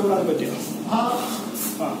പോയി വെച്ചോളാൻ പറ്റിയ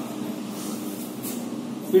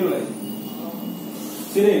വീണേ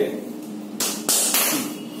ശരിയല്ലേ?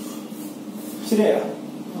 ശരിയാ.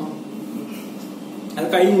 അത്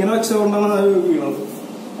കൈ ഇങ്ങനെ വെച്ചതുകൊണ്ടാണ് അത് വീണത്.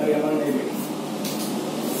 അറിയാൻ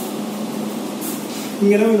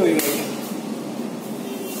ഇങ്ങനെ വീണു പോയി.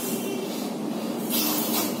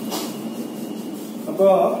 അപ്പൊ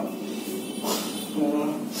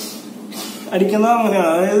അടിക്കുന്നത്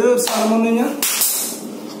അങ്ങനെയാണ്. അതായത് സാധനം വന്നു കഴിഞ്ഞാൽ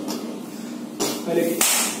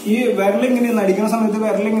ഈ വിരലിങ്ങനെ അടിക്കുന്ന സമയത്ത്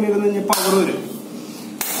വിരലിങ്ങനെ ഇരുന്ന് കഴിഞ്ഞാൽ പവർ വരും.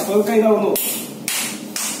 അപ്പൊ അത് കൈ തളർന്നു പോകും.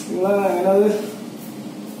 നിങ്ങൾ അങ്ങനെ അത്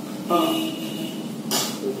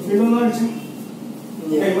വീടൊന്നും അടിച്ച്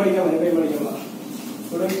കൈ പഠിക്കാൻ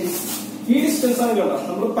ഇവിടെ ഈ ഡിസ്റ്റൻസ് ആണ് കേട്ടോ.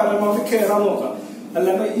 നമ്മൾ പരമാവധി കയറാൻ നോക്കാം.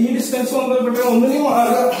 അല്ലാണ്ട് ഈ ഡിസ്റ്റൻസ് വന്നപ്പോഴേ ഒന്നിനും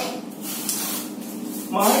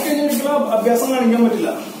മാറിക്കഴിഞ്ഞാൽ ഒരിക്കലും അഭ്യാസം കാണിക്കാൻ പറ്റില്ല.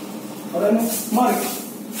 അതന്നെ മാറി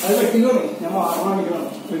അത് വെട്ടിക്കോണേ. ഞാൻ മാറാൻ കാണിക്കണം.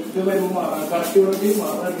 വെട്ടി വരുമ്പോ മാറാം. കറക്റ്റ് ഇവിടെ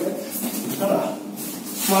മാറാൻ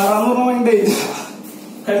മാറാന്ന് പറഞ്ഞാൽ ഭയങ്കര ഡേഞ്ചർ.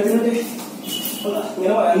 കഴുത്തിനൊക്കെ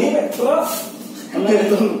ഇങ്ങനെ നീ എത്ര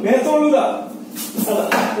നേരത്തോളൂല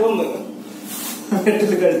ഒന്ന്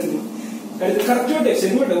വെട്ടില്ല. കഴുത്തിന് കറക്റ്റ് വിട്ടെ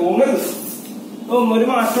ശരി വിട്ടെ ഓങ്ങരുത്. ഒരു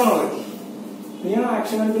മാറ്റമാണ് അത്. നീ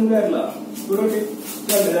ആക്ഷൻ കാണിക്കുന്ന കാര്യമില്ല. ഇവിടെ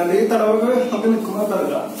ഈ തടവൊക്കെ നമുക്ക് നിൽക്കുന്ന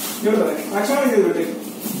തടവില്ല. ഇവിടെ ആക്ഷൻ കാണിക്കരുത്.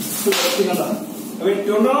 വിട്ട് കണ്ട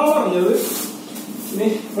വെട്ടുകൊണ്ടാണോ പറഞ്ഞത്. ഇനി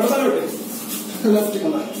ഇവിടെ തന്നെ വിട്ട് ലെഫ്റ്റ്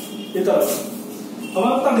കണ്ട ഈ തടവ്. അപ്പൊ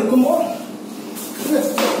തടുക്കുമ്പോ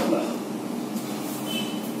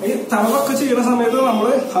ഈ തടവൊക്കെ ചെയ്യുന്ന സമയത്ത്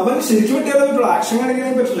നമ്മള് അവൻ ശരിക്കും വെട്ടിയാലേ പറ്റുള്ളൂ. ആക്ഷൻ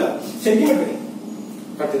കാണിക്കാനേ പറ്റില്ല. ശരിക്കും വെട്ടി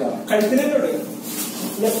കഴുത്തിനെ വിട്ട്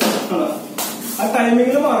ആ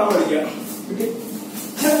ടൈമിങ്ങിൽ മാറാൻ പഠിക്കാം.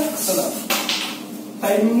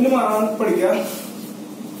 ടൈമിങ്ങിൽ മാറാൻ പഠിക്കാം.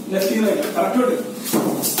 ലെഫ്റ്റ് റൈറ്റ് കറക്റ്റ് വിട്ട്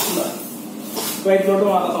റൈറ്റിലോട്ട്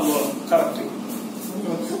മാറുന്ന സംഭവം കറക്റ്റ്.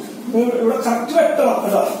 ഇവിടെ കറക്റ്റ് വെട്ടണം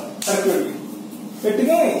കേട്ടോ. കറക്റ്റ് വെട്ടി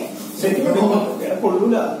വെട്ടിക്കണേ ശരിക്കും വെട്ടി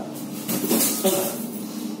കൊള്ളൂല.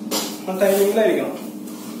 ടൈമിങ്ങിലായിരിക്കണം.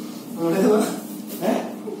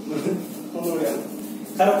 ഒന്നുകൂടിയാണ്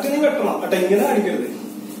കറക്റ്റ് നീ വെട്ടണം. കേട്ടോ ഇങ്ങനെ അടിക്കരുത്.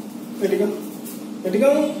 വെട്ടിക്കാം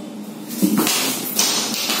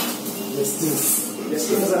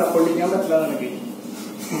പൊള്ളിക്കാൻ പറ്റില്ല. നിനക്ക്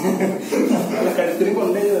കഴുത്തിന്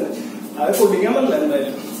കൊണ്ടേ അത് പൊള്ളിക്കാൻ പറ്റില്ല.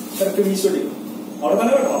 എന്തായാലും കറക്റ്റ് വീശ് പൊടിക്കും. അവിടെ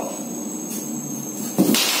തന്നെ വെട്ടണം.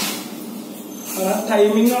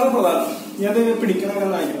 ടൈമിംഗ് ആണ് പ്രധാനം. നീ അത് പിടിക്കണം.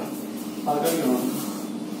 അങ്ങനെ ആയിരിക്കണം. അതൊക്കെ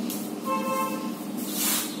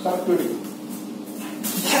കറക്റ്റ് പിടിക്കും.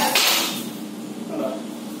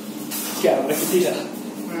 ക്യാമറ കിട്ടിയില്ല.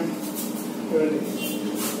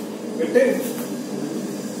 വെട്ട്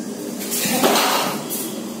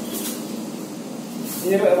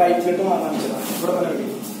ഇനി റൈറ്റിലോട്ട് മാറാൻ ഇവിടെ തന്നെ വെട്ടി.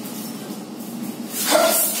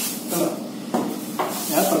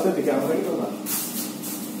 ഞാൻ പുറത്തെത്തി. ക്യാമറ കിട്ടുന്ന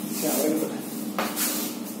ക്യാമറ കിട്ടട്ടെ.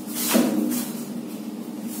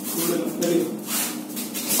 കൂടുതൽ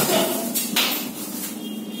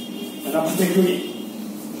അടുത്തേക്ക്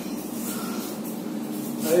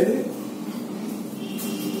അതായത്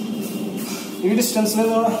ഈ ഡിസ്റ്റൻസിൽ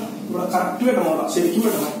ഇവിടെ കറക്റ്റ് വെട്ടണം, ശരിക്കും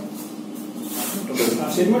വെട്ടണം.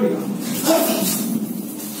 ശരിക്കും വെട്ടിക്കണം.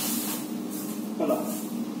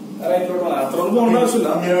 റൈറ്റിലോട്ട് പോകാം. അത്രയൊന്നും പോകേണ്ട ആവശ്യമില്ല.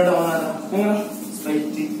 എങ്ങനെ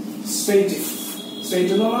സ്ട്രൈറ്റ്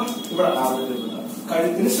സ്ട്രൈറ്റ് എന്ന് പറഞ്ഞാൽ ഇവിടെ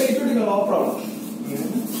കഴുത്തിന് സ്ട്രൈറ്റ് വെട്ടിക്കണം. No problem.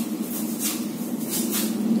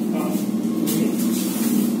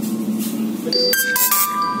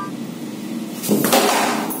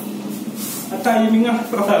 ടൈമിംഗ് ആണ്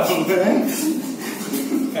പ്രധാനം.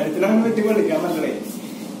 കഴുത്തിലങ്ങനെ വെട്ടി പഠിക്കാൻ നല്ലതേ.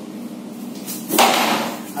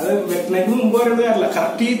 അത് വെട്ടണേക്ക് മുമ്പ് വരേണ്ട കാര്യമില്ല.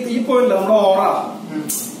 കറക്റ്റ് ഈ പോയില്ല നമ്മുടെ ഓറ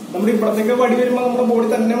നമ്മുടെ ഇപ്പഴത്തേക്ക് വടി വരുമ്പോ നമ്മുടെ ബോഡി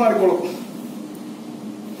തന്നെ മാറിക്കോളും.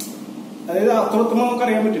 അതായത് അത്രത്തുമ്പോ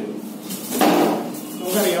നമുക്കറിയാൻ പറ്റും.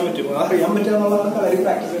 അറിയാൻ പറ്റുക എന്നുള്ളതാണ് കളരി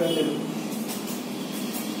പ്രാക്ടീസ് ചെയ്യാൻ പറ്റും.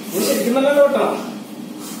 ശരിക്കും നല്ല വെട്ടണം.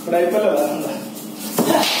 ഇപ്പല്ല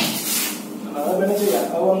അതങ്ങനെ ചെയ്യാം.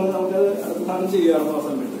 അത് വന്ന് നമുക്കത് അടുത്ത സാധനം ചെയ്യാറുണ്ട് ആ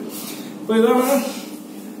സമയത്ത്. അപ്പൊ ഇതാണ്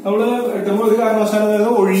നമ്മള് എട്ടുമ്പോൾ ഒരു കാരണവശാലും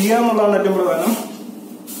അതായത് ഒഴിയുക എന്നുള്ളതാണ് ഏറ്റവും പ്രധാനം.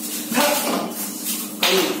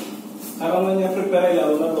 കാരണം ഞാൻ പ്രിപ്പയർ ചെയ്യില്ല,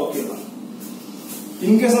 അതുകൊണ്ടാണ് ബ്ലോക്ക് ചെയ്യുന്നത്.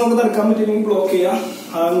 ഇൻ കേസ് നമുക്ക് തടുക്കാൻ പറ്റില്ലെങ്കിൽ ബ്ലോക്ക് ചെയ്യാം.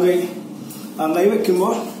 ആങ്കൈ വെക്കുമ്പോ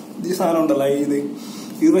ഈ സാധനം ഉണ്ടല്ലോ, ഇത്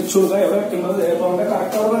വെച്ചു കൊടുക്കുക. എവിടെ വെക്കുന്നത് ചിലപ്പോ അവിടെ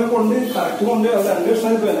കറക്റ്റ് അവിടെ തന്നെ കറക്റ്റ് കൊണ്ട് അത് 2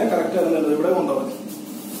 വർഷമായിട്ട് തന്നെ കറക്റ്റ് അതുണ്ട്. ഇവിടെ കൊണ്ടുപോകും,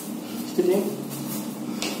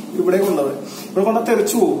 ഇവിടെ കൊണ്ടുപോകും. ഇവിടെ കൊണ്ടാ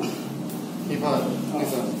തെറിച്ചു പോകും.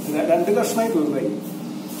 2 കഷ്ണമായി പോകുന്നതായി.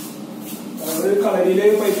 അതായത് കളരിയിലെ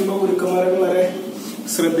പൈറ്റുമ്പോ ഗുരുക്കന്മാരൊക്കെ വളരെ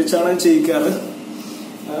ശ്രദ്ധിച്ചാണ് ചെയ്യിക്കാറ്.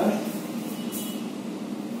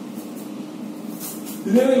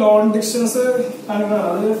 ഇത് ലോങ് ഡിസ്റ്റൻസ് സാധനങ്ങളാണ്.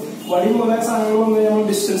 അത് വടി മുതലായ സാധനങ്ങളൊന്നും നമ്മൾ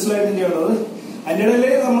ഡിസ്റ്റൻസിലായിട്ടും ചെയ്യേണ്ടത്. അതിന്റെ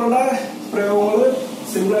ഇടയില് നമ്മളുടെ പ്രയോഗങ്ങള്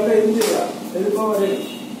സിമ്പിളായിട്ട് ചെയ്യാം. ഇതിപ്പോ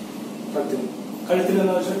കഴുത്തിന്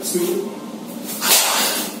എന്താ വെച്ചാൽ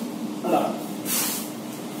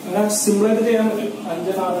അങ്ങനെ സിമ്പിളായിട്ട് ചെയ്യാൻ പറ്റും.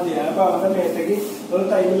 5-4 ചെയ്യാം. അപ്പൊ അവരുടെ മേത്തേക്ക് ഒരു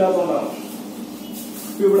ടൈമില്ലാത്തതുകൊണ്ടാണ്.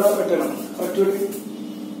 ഇവിടെ വെട്ടണം കറക്റ്റ് വെട്ടി.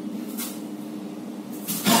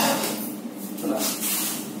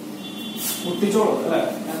 മുട്ടിച്ചോളും അല്ലെ?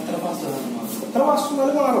 എത്ര ഫാസ്റ്റ്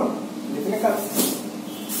എന്നാലും മാറും. പിന്നെ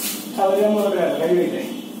കളരിയാൻ കഴിവില്ലേ,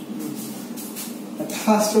 എത്ര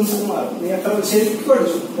ഫാസ്റ്റ് ഒന്നും മാറും. നീ എത്ര ശരിക്കും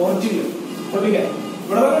പഠിച്ചു പൊട്ടിക്കാൻ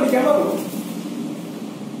ഇവിടെ തന്നെ പഠിക്കാൻ പറ്റുള്ളൂ.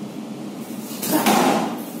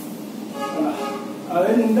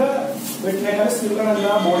 അതായത് നിന്റെ വെട്ടിനേക്കാൾ സ്പീഡിലാണ്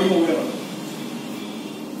എല്ലാ ബോഡി മൂവ് ചെയ്യണം.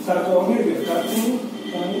 കറക്റ്റ് ഓർമ്മ കറക്റ്റ്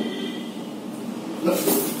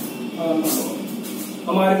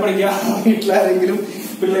അമ്മമാരെ പഠിക്കാം. വീട്ടിലാരെങ്കിലും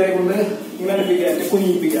പിള്ളേരെ കൊണ്ട് ഇങ്ങനെ അടുപ്പിക്കുക,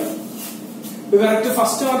 കുനിയിപ്പിക്കുക. ഇത് കറക്റ്റ്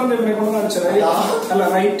ഫസ്റ്റ് മാത്രം ഇവരെ കൊണ്ട് കാണിച്ചത്. അല്ല,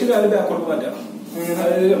 റൈറ്റ് കാല് ബാക്കോട്ട് മാറ്റാം.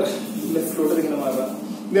 അതായത് ലെഫ്റ്റിലോട്ട് ഇങ്ങനെ മാറുക.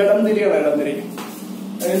 ഇത് ഇടംതിരിയാണ്, ഇടംതിരി.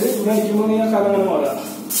 അതായത് ഇവിടെ നിൽക്കുമ്പോൾ നീ ആ കാലം അങ്ങനെ മാറുക.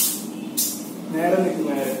 നേരെ നിൽക്കും,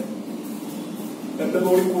 നേരെ എന്റെ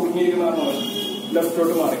ബോഡി കുടുങ്ങിയിരിക്കുന്നതാണ്.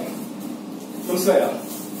 ലെഫ്റ്റിലോട്ട് മാറി. മനസ്സിലായോ?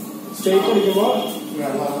 സ്ട്രേറ്റ് അടിക്കുമ്പോ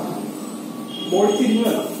ബോഡി തിരിഞ്ഞു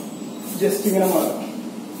വേണം. ജസ്റ്റ് ഇങ്ങനെ മാറാം.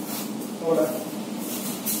 അവിടെ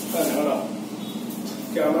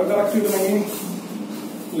ക്യാമറ കറക്റ്റ് കിട്ടണമെങ്കിൽ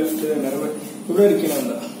ലെഫ്റ്റ് തന്നെ ഇവിടെ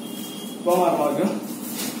അടിക്കുന്നുണ്ട്. അപ്പൊ മാർമാർക്ക്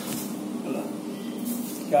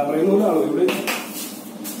ക്യാമറയിൽ നിന്നും ആളോ ഇവിടെ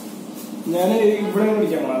ഞാൻ ഇവിടെ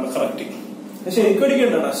അടിക്കാൻ പാടില്ല. കറക്റ്റ് ശരിക്കും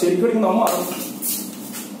അടിക്കണ്ട. ശരിക്കും അടിക്കുന്ന നമ്മ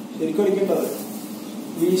ശരിക്കും അടിക്കേണ്ടത്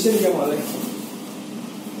വീശടിക്കാൻ പാടെ.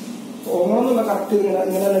 ഓങ്ങണമെന്നുള്ള കറക്റ്റ്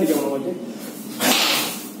ഇങ്ങനെ അടിക്കാൻ പറ്റും.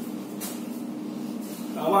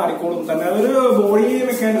 ആ മാറിക്കോളും തന്നെ. അതൊരു ബോഡി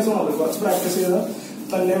മെക്കാനിസം ആണ്. കുറച്ച് പ്രാക്ടീസ് ചെയ്താൽ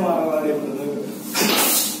തന്നെ മാറാൻ അറിയപ്പെടുന്നത്.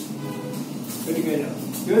 വെട്ടിക്കഴിഞ്ഞാൽ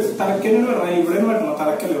ഇത് തലക്കന്നെ വരണം. ഇവിടെ വരണം.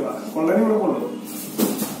 തലക്കല്ല ഇവിടെ കൊള്ളനെ ഇവിടെ കൊള്ളു.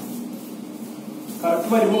 കറക്റ്റ്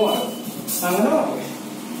വരുമ്പോ മാറും. അങ്ങനെ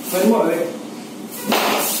വരുമ്പോ അതെ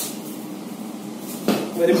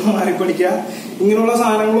വരുമ്പോ മാറിപ്പടിക്കുക. ഇങ്ങനെയുള്ള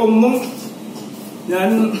സാധനങ്ങളൊന്നും ഞാൻ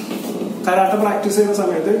കരാട്ട പ്രാക്ടീസ് ചെയ്യുന്ന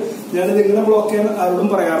സമയത്ത് ഞാനിത് ഇങ്ങനെ ബ്ലോക്ക് ചെയ്യാൻ ആരോടും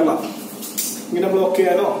പറയാറില്ല. ഇങ്ങനെ ബ്ലോക്ക്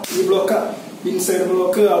ചെയ്യാനോ ഈ block inside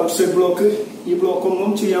block outside block ഈ ബ്ലോക്ക്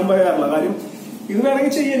ഒന്നും ചെയ്യാൻ പറയാറില്ല. കാര്യം ഇത്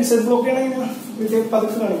വേണമെങ്കിൽ ചെയ്യാം. ഇൻസൈഡ് ബ്ലോക്ക് ചെയ്യണമെങ്കിൽ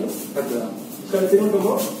പതുക്കെ കാണിക്കും. കഴുത്തിന്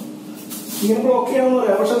കിട്ടുമ്പോ ഇങ്ങനെ ബ്ലോക്ക് ചെയ്യാന്ന്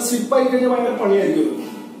പറയാം. പക്ഷെ സ്ലിപ്പ് ആയി കഴിഞ്ഞാൽ ഭയങ്കര പണിയായിരിക്കും.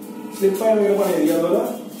 സ്ലിപ്പായി ഭയങ്കര പണിയായിരിക്കും. അതുപോലെ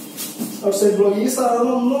ഔട്ട്സൈഡ് ബ്ലോക്ക് ഈ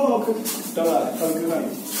സാധനം ഒന്നും നമുക്ക് പതുക്കെ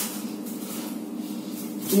കാണിക്കും.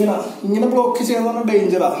 ഇങ്ങനെ ബ്ലോക്ക് ചെയ്യാന്ന് പറഞ്ഞാൽ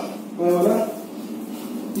ഡേഞ്ചറാ. അതേപോലെ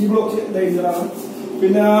ഈ ബ്ലോക്ക് ഡേഞ്ചറാണ്.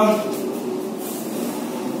 പിന്നെ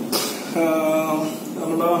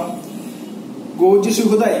നമ്മുടെ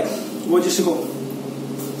ഗോജിഷുഹുദായി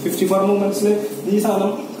 54 മൂവ്മെന്റ്സിൽ ഈ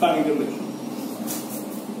സാധനം കാണിക്കുന്നുണ്ട്.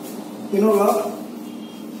 ഇതിനുള്ള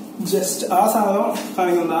ജസ്റ്റ് ആ സാധനം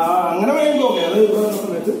കാണിക്കുന്നത് അങ്ങനെ വേണമെങ്കിൽ ഓക്കെ. അത് വരുന്ന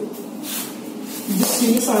സമയത്ത് ജസ്റ്റ്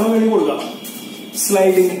ഈ സാധനം വേണ്ടി കൊടുക്കാം,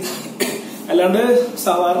 സ്ലൈഡിങ്. അല്ലാണ്ട്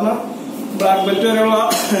സാധാരണ ബ്ലാക്ക് ബെൽറ്റ് വരെയുള്ള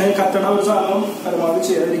കത്തട ഒരു സാധനം പരമാവധി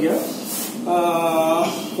ചെയ്യാതിരിക്കുക,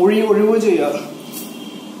 ഒഴിവ് ചെയ്യുക.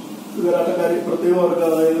 കരാട്ടക്കാർ പ്രത്യേകം അവർക്ക്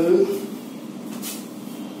അതായത്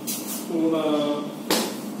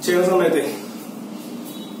ചെയ്യുന്ന സമയത്ത്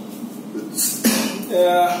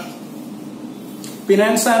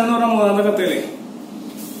ഫിനാൻസ് എന്ന് പറഞ്ഞ മൂന്നാമത്തെ കത്തയില്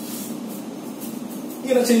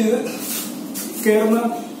ഇങ്ങനെ ചെയ്ത് കയറുന്ന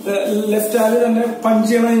ലെഫ്റ്റ് ഹാല് തന്നെ പഞ്ച്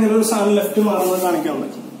ചെയ്യണം. ഇങ്ങനെ ഒരു സാധനം ലെഫ്റ്റ് മാറുന്നത്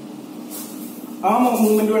കാണിക്കാറുണ്ട്. ആ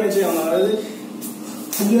മൂവ്മെന്റ് വേണമെങ്കിൽ ചെയ്യാവുന്ന, അതായത്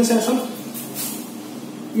ഇതിന് ശേഷം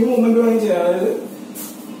ഈ മൂവ്മെന്റ് വേണമെങ്കിൽ ചെയ്യാം. അതായത്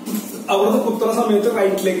അവിടുന്ന് കുത്തുന്ന സമയത്ത്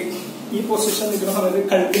റൈറ്റിലേക്ക് ഈ പൊസിഷൻ നിൽക്കുന്ന സമയത്ത്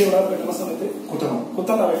കഴുത്തിന് ഇവിടെ വെട്ടുന്ന സമയത്ത്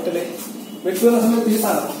കുത്തണ്ട വെട്ടല് വെട്ടുന്ന സമയത്ത് ഈ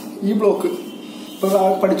സാധനം ഈ ബ്ലോക്ക് ഇപ്പൊ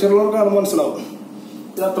പഠിച്ചിട്ടുള്ളവർക്ക് കാണുമ്പോൾ മനസ്സിലാവും.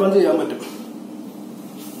 ഇത് അത്രയും ചെയ്യാൻ പറ്റും.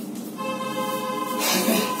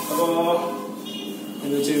 അപ്പോ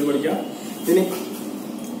ഇത് ചെയ്ത് പഠിക്കാം. ഇനി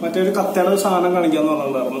മറ്റൊരു കത്തയുടെ സാധനം കാണിക്കാന്ന്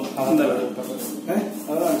പറഞ്ഞിട്ടുണ്ടായിരുന്നു. എന്തായാലും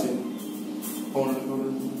അത് കാണിച്ചു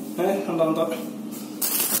രണ്ടാമത്തെ കത്ത.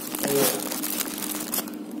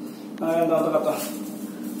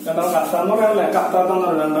 രണ്ടാമത്തെ കത്ത എന്ന് പറയാനല്ലേ, കത്താത്താന്ന്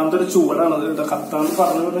പറയുന്നത് രണ്ടാമത്തെ ഒരു ചുവടാണ്. അത് കത്താന്ന്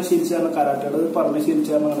പറഞ്ഞു ശീലിച്ചാണ്, കരാട്ടയുടെ പറഞ്ഞ്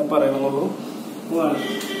ശീലിച്ചാണ് അങ്ങനെ പറയണമെന്നുള്ളൂ.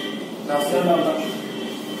 രണ്ടാമത്തെ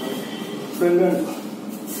ഫ്രണ്ട് കാണിച്ചു,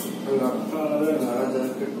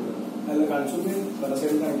 അല്ല കാണിച്ചു പല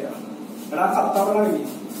സൈഡിൽ കാണിക്കാം. എടാ കത്താവിടെ കാണിക്കും.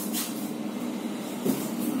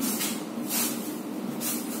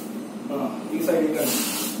 ഈ സൈഡിൽ കാണിക്കും.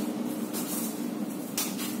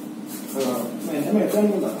 എന്റെ മേത്ത്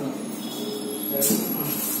കാണിക്കണ്ട.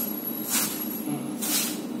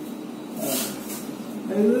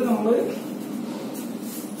 അതായത് നമ്മള്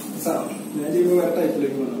ഞാൻ ചെയ്യുമ്പോൾ വേറെ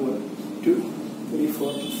ടൈപ്പിലേക്ക് വന്നു. 1 2 3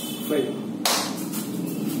 4 5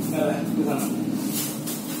 ഈ സാധനം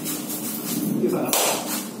ഈ സാധനം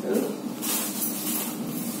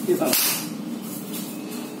ഈ സാധനം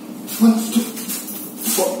 1 2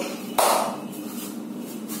 4.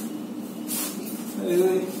 അതായത്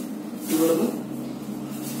ഇവിടുന്ന്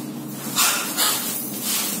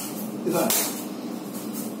ഈ സാധനം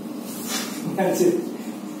കാണിച്ചു.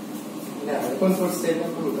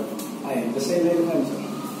 എന്റെ സ്റ്റൈലായിരുന്നു കാണിച്ചു.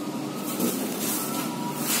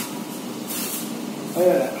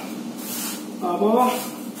 അതെ. അപ്പോ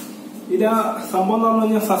ഇതാ സംഭവം എന്ന് പറഞ്ഞു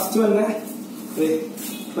കഴിഞ്ഞാൽ ഫസ്റ്റ് തന്നെ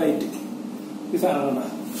റൈറ്റ് ഈ സാധനം കണ്ട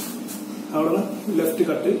അവിടെ നിന്ന് ലെഫ്റ്റ്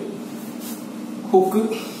കട്ട് ഹുക്ക്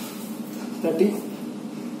തട്ടി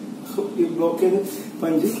ഈ ബ്ലോക്ക് ചെയ്ത്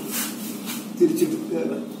പഞ്ച് തിരിച്ചിട്ട്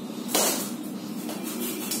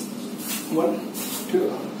 1 2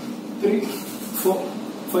 3 4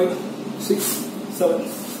 5 6 7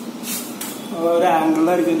 ഒരു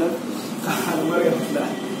ആംഗിളിലായിരിക്കും അറിയില്ല.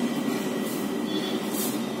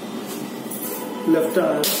 ലെഫ്റ്റ്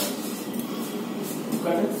ആണ്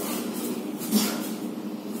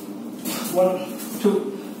 1 2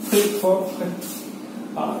 3 4 5.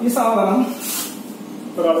 ഈ സാധനം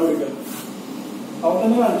ഒരാൾ വിളിക്കാം. അവൻ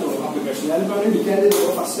തന്നെ കാണിച്ചോളൂ ആപ്ലിക്കേഷൻ. ഞാനിപ്പോ അവനെ ഇരിക്കാൻ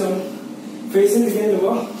ചെയ്യുമ്പോ ഫസ്റ്റ് അവൻ ഫേസിൽ ഇരിക്കാൻ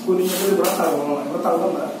ചെയ്യുമ്പോ കുഞ്ഞിന്റെ ഇവിടെ തള്ളണം. ഇവിടെ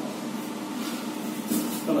തള്ളണ്ട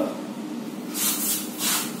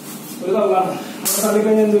ഒരു തള്ളാണ്. അവിടെ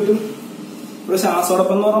തള്ളിക്കഴിഞ്ഞാൽ എന്ത് കിട്ടും? ഇവിടെ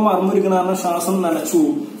ശ്വാസോടൊപ്പം എന്ന് പറഞ്ഞാൽ മറന്നിരിക്കുന്ന കാരണം ശ്വാസം നനച്ചു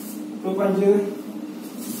പോകും. പഞ്ച് ചെയ്ത്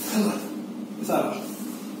സാധനം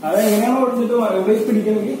അതെങ്ങനെയാണ് ഓടിച്ചിട്ട് ഇവിടെ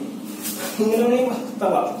പിടിക്കണമെങ്കിൽ ഇങ്ങനെ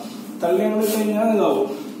തള്ളാം. തള്ളി അങ്ങനെ കഴിഞ്ഞാൽ ഇതാവും.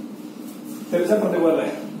 തെളിച്ചപ്പുറത്തെ പോലെ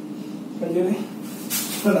പഞ്ച് ചെയ്ത്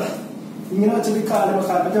ഇങ്ങനെ വെച്ചിട്ട് കാലൊക്കെ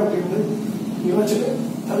ചവിട്ടിയിട്ട് ഇങ്ങനെ വെച്ചിട്ട്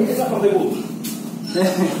തള്ളിക്ക് അപ്പുറത്തേക്ക് പോകും.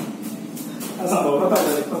 ആ സംഭവം ഇവിടെ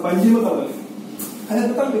തള്ളല് പഞ്ച് ചെയ്യുമ്പോ തള്ളല്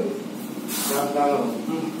അതിനകത്ത് തള്ളി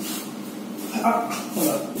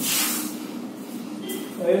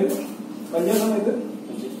അതായത് പഞ്ച് സമയത്ത്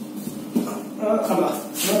കണ്ട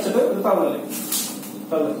വെച്ചിട്ട് ഒരു തള്ളല്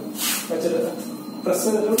തള്ളല് വെച്ചിട്ട് പ്രസ്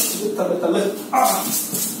ചെയ്തിട്ട് തള്ളി തള്ളൽ.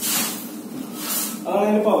 അതാണ്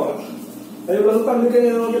അതിന്റെ പവർ. അത് ഇവിടെ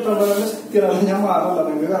തള്ളിക്കഴിഞ്ഞാൽ നോക്കി തള്ളലിന്റെ ശക്തിയാണ്. ഞാൻ മാറില്ല,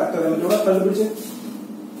 നിങ്ങൾക്ക് കറക്റ്റ് അറിയാൻ പറ്റും. ഇവിടെ തള്ളി പിടിച്ച്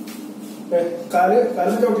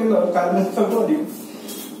കാലിന് ചവിട്ടിണ്ടാവും, കാലിന് ചവിട്ട് മതിയും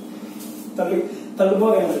തള്ളുമ്പോ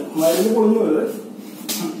അറിയാൻ പറ്റും. മരുന്ന് പൊളിഞ്ഞു പോയത്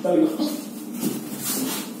തള്ളി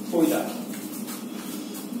പോയില്ല.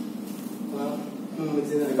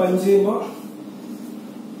 പഞ്ച് ചെയ്യുമ്പോ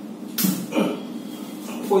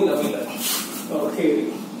പോയില്ല കേറി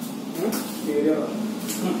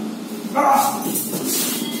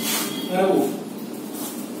അങ്ങനെ പോവും.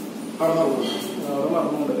 അവിടെ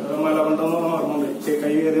മറന്നുണ്ട്, മലവണ്ടെന്ന് പറഞ്ഞ മറന്നുണ്ട്.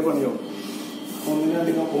 കൈ കയറിയ പണിയോ ഒന്നിനും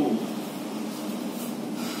രണ്ടിനും പോകും.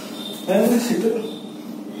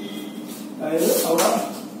 അതായത് അവിടെ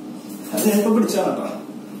അത് ഞാനിപ്പോ പിടിച്ചാണ് കേട്ടോ.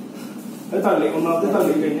 അത് തള്ളി, ഒന്നാമത്തെ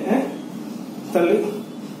തള്ളി കഴിഞ്ഞ് തള്ളി.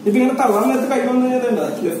 ഇപ്പൊ ഇങ്ങനെ തള്ളാൻ നേരത്തെ കൈ വന്നു കഴിഞ്ഞാൽ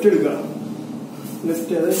ലെഫ്റ്റ് എടുക്കുക.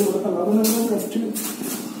 ലെഫ്റ്റ് അതായത് ഇവിടെ തള്ളാൻ ലെഫ്റ്റ്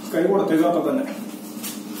കൈ കൊടുത്തേക്കും. അപ്പൊ തന്നെ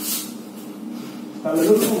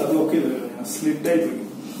തള്ളലൊന്നും ലോക്ക് ചെയ്ത് സ്ലിഡ് ആയി പോയി.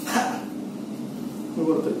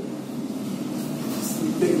 കൊടുത്ത്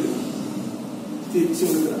സ്ലിഡ് ചെയ്ത് തിരിച്ചു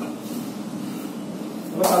കൊടുക്കുക.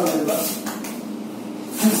 അപ്പൊ തള്ളില്ല,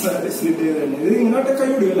 സ്ലിഡ് ചെയ്ത് കഴിഞ്ഞാൽ ഇത് ഇങ്ങോട്ട് കൈ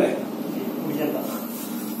പിടിക്കും അല്ലേ.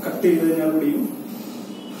 കട്ട് ചെയ്ത് കഴിഞ്ഞാൽ പിടിയും.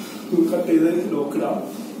 കട്ട് ചെയ്ത് ലോക്ക് ഇടാം.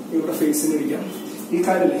 ഇവിടെ ഫേസിന് അടിക്കാം. ഈ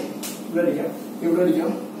കാലില്ലേ ഇവിടെ അടിക്കാം, ഇവിടെ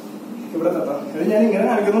അടിക്കാം, ഇവിടെ തട്ടാം. അത് ഞാൻ ഇങ്ങനെ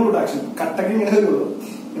കാണിക്കുന്നുള്ളൂ. ആക്ഷൻ കട്ടൊക്കെ ഇങ്ങനെ വരുള്ളൂ.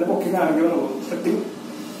 ഇങ്ങനെ പൊക്കി കാണിക്കണമെന്നുള്ളൂ. കട്ടി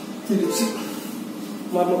തിരിച്ച്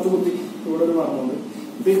മർമ്മത്ത് കുത്തി ഇവിടെ ഒരു മർമ്മുണ്ട്.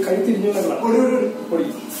 ഇപ്പൊ ഈ കൈ തിരിഞ്ഞു പൊടി.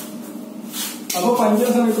 അപ്പൊ പഞ്ച്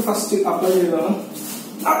ചെയ്യുന്ന സമയത്ത് ഫസ്റ്റ് അപ്ലൈ ചെയ്തതാണ്.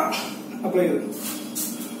 അപ്ലൈ ചെയ്ത്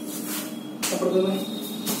അപ്പുറത്ത്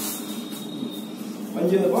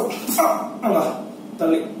പഞ്ച് ചെയ്തപ്പോ അതാ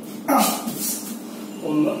തള്ളി.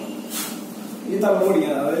 ഒന്ന് ഈ തള്ള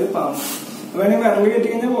പൊടിക്കാൻ, അതായത് പാമ്പ് വേണമെങ്കിൽ വിരല് കയറ്റി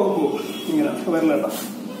കഴിഞ്ഞാൽ പോകുമ്പോ ഇങ്ങനെ വിരലണ്ട.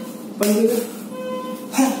 പഞ്ച്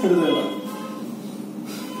എടുത്തല്ല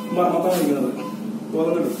മർമ്മത്താണ് ഇരിക്കുന്നത്.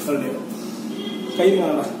 ബോധം തള്ളിയ കൈ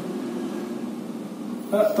കാണണ്ട,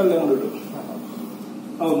 തള്ളി കൊണ്ട് കിട്ടും.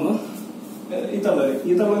 അതൊന്ന് ഈ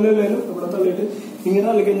തള്ളലും ഇവിടെ തള്ളിയിട്ട് ഇങ്ങനെ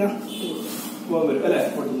തള്ളിക്കഴിഞ്ഞാൽ പോകാൻ വരും അല്ലെ.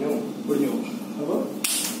 പൊടിഞ്ഞു പോകും. അപ്പൊ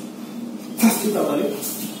ഫസ്റ്റ് തള്ളല്.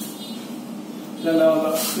 രണ്ടാമത്തെ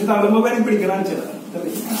ഈ തള്ളുമ്പോ വേണമെങ്കിൽ പിടിക്കണം.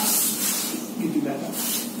 കിട്ടില്ല,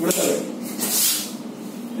 ഇവിടെ തള്ളി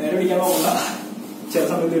നേരെ പിടിക്കാൻ പോകണ്ട. ചില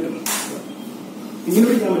സമയത്ത് കിട്ടും. ഇങ്ങനെ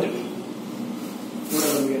പിടിക്കാൻ പറ്റും. ഇവിടെ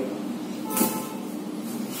തള്ളിയാണ്.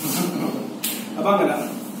 അപ്പൊ അങ്ങനെ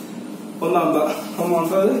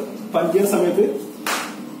ഒന്നാമത്തത് പഞ്ച് ചെയ്യുന്ന സമയത്ത്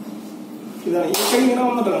ഇതാണ്. ഈ കൈ ഇങ്ങനെ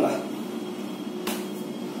വന്നിട്ട് കണ്ട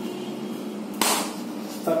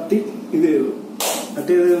തട്ടി ഇത് ചെയ്തു.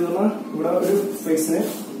 തട്ടി ചെയ്ത് ഇവിടെ ഒരു ഫേസിന്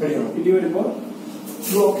ഇടി വരുമ്പോ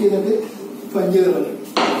ബ്ലോക്ക് ചെയ്തിട്ട് പഞ്ച് ചെയ്തിട്ടുണ്ട്.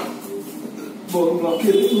 ബ്ലോക്ക്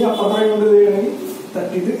ചെയ്ത് ഇനി അപ്പുറമായി കൊണ്ട് ഇത് ചെയ്യണമെങ്കിൽ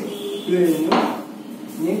തട്ടിയിട്ട് ഇത് കഴിഞ്ഞു.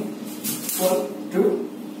 ഇനി 1 2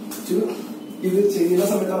 2 ഇത് ചെയ്യുന്ന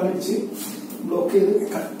സമയത്ത് അവനെ വെച്ച് ബ്ലോക്ക് ചെയ്ത്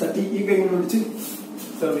തട്ടി ഈ കൈ കൊണ്ട് പിടിച്ച്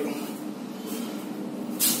തള്ളി.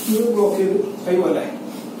 ഇത് ബ്ലോക്ക് ചെയ്ത് കൈ പോലെ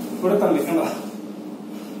ഇവിടെ തള്ളി കണ്ട.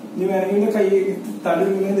 ഇനി വേണമെങ്കിൽ കൈ തള്ളി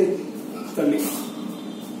തള്ളി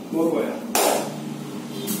ബ്ലോക്ക് പോയാ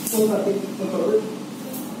തട്ടി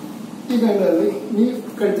ഈ കൈ തള്ളി. ഇനി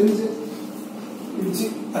കഴുത്തിരിച്ച് ഇടിച്ച്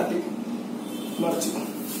തട്ടി മറിച്ചു.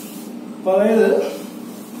 അപ്പൊ അതായത്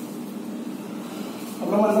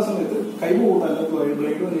അവിടെ വരുന്ന സമയത്ത് കൈ പോകുന്നല്ല,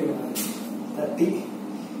 ബ്ലേഡ് വരെയാണ് തട്ടി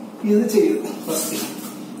ഇത് ചെയ്ത് ഫസ്റ്റ്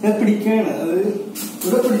ഞാൻ പിടിക്കുകയാണ്. അത്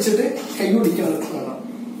ഇവിടെ പിടിച്ചിട്ട് കൈ പിടിക്കണത് വേണം.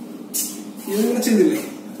 ഇതിങ്ങനെ ചെയ്തില്ലേ,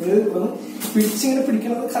 ഇത് പിടിച്ചിങ്ങനെ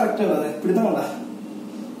പിടിക്കണത് കറക്റ്റ് ആണ്. അതെ പിടുത്തം വേണ്ട.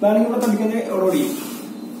 വേണമെങ്കിൽ ഇവിടെ തട്ടിക്കഴിഞ്ഞാൽ അവിടെ ഓടിയും.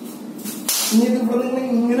 ഇനി ഇത് ഇവിടെ നിങ്ങൾ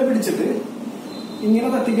ഇങ്ങനെ പിടിച്ചിട്ട് ഇങ്ങനെ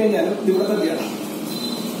തട്ടിക്കഴിഞ്ഞാലും ഇതിവിടെ തട്ടിയാണ്.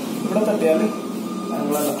 ഇവിടെ തട്ടിയാൽ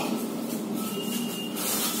ഞങ്ങളല്ല.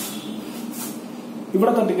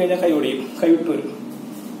 ഇവിടെ തട്ടിക്കഴിഞ്ഞാൽ കൈ ഓടിയും, കൈ വിട്ട് വരും.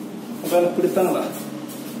 അപ്പൊ പിടുത്തങ്ങളാ.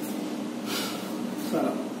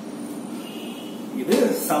 ഇത്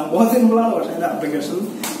സംഭവം സിമ്പിളാണ്, പക്ഷെ അതിന്റെ ആപ്ലിക്കേഷൻ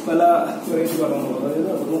പല വെറൈറ്റി പറഞ്ഞു. അതായത്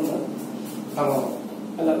അവിടെ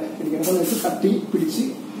അല്ല പിടിക്കുന്ന സമയത്ത് തട്ടി പിടിച്ച്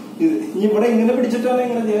ഇത് ഇനി ഇവിടെ ഇങ്ങനെ പിടിച്ചിട്ടാണ്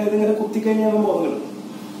ഇങ്ങനെ ഇതിങ്ങനെ കുത്തിക്കഴിഞ്ഞാൽ പോകുന്നത്.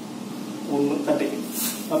 ഒന്ന് തട്ടി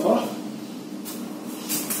അപ്പൊ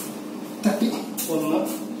തട്ടി ഒന്ന്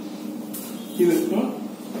ഇത്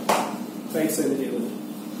റൈറ്റ് സൈഡ് ചെയ്തത്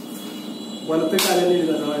വലത്തെ കാലിൽ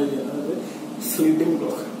എഴുതാനാണ് അതായത് സ്ലീഡിംഗ്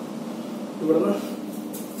ബ്ലോക്ക്. ഇവിടുന്ന്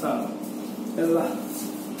സാധനം എന്താ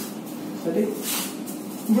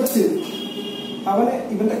ഇവിടെ ചെയ്തു. അവനെ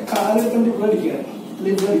ഇവന്റെ കാലിൽ തന്നെ ഇവിടെ അടിക്കുകയാണ്,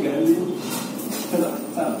 ഇവിടെ അടിക്കുകയാണ്. എന്താ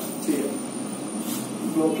സാധനം ചെയ്യുക,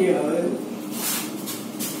 ബ്ലോക്ക് ചെയ്യണം. അതായത്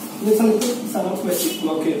ഈ സ്ഥലത്ത് സാധനം വെച്ച്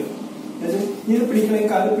ബ്ലോക്ക് ചെയ്ത് ഇത് പിടിക്കണം, ഈ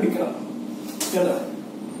കാലിൽ പിടിക്കണം. എന്താ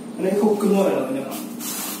അല്ലെങ്കിൽ ഹുക്ക് എന്ന് പറയണത്. ഞാൻ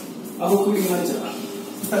ആ ഹുക്ക് പിടിക്കുന്ന വെച്ചാ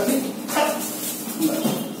തട്ടി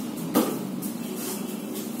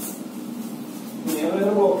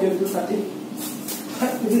ബ്ലോക്ക് ചെയ്തിട്ട് തട്ടി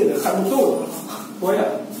ഇത് കടുത്തോ പോയാ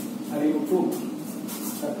അല്ലെങ്കിൽ ഉപ്പും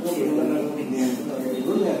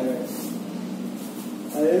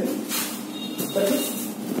അതായത് തട്ടി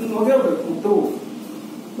നോക്കിയാൽ മുട്ടുപോകും.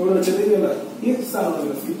 ഇവിടെ വെച്ചിട്ട് ഇതല്ല ഈ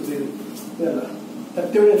സാധനം സ്കിപ്പ് ചെയ്ത് ഇതല്ല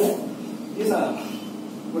തട്ടി വഴിയല്ല ഈ സാധനം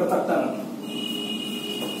ഇവിടെ തട്ടാണ്.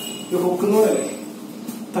 ഇത് ഹുക്കുന്ന പോലെയല്ലേ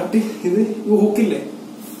തട്ടി ഇത് ഈ ഹുക്കില്ലേ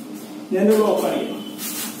ഞാനിവിടെ ഓഫ് കാണിക്കണം.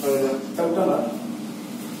 ചവിട്ടണ്ട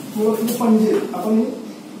ഇത് പഞ്ച് ചെയ്ത് അപ്പൊ നീ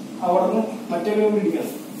അവിടെ നിന്ന് മറ്റേ പിടിക്കണം.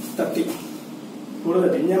 തട്ടി ഇവിടെ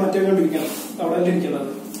തട്ടി. ഞാൻ മറ്റേ കണ്ടിരിക്കണം, അവിടെ തന്നെ ഇരിക്കുന്നത്.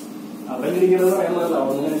 അവിടെ ഇരിക്കണമെന്ന് പറയാൻ പാടില്ല,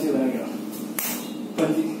 അവിടെ നിന്ന് ചെയ്ത് കാണിക്കണം.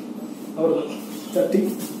 പഞ്ചി അവിടെ തട്ടി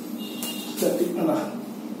തട്ടി കണ്ടാ.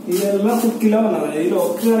 ഇതെല്ലാം കുക്കില വന്നത്. ഈ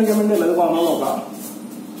ലോക്ക് കാണിക്കാൻ വേണ്ടിയല്ല, അത് വന്നാൽ നോക്കാം.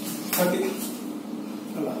 തട്ടി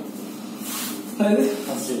കണ്ടാ. അതായത്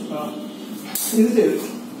ഇത് ചെയ്തു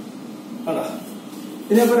കണ്ടാ.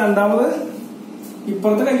 ഇനിയപ്പോ രണ്ടാമത്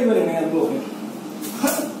ഇപ്പുറത്തെ കൈ വരണേ. ഞാൻ തോന്നി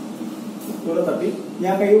ഇവിടെ തട്ടി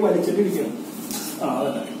ഞാൻ കൈ വലിച്ചിട്ടിരിക്കണം.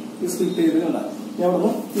 അതന്നെ ഈ സ്ലിപ്പ് ചെയ്ത് കണ്ട. ഞാൻ അവിടെ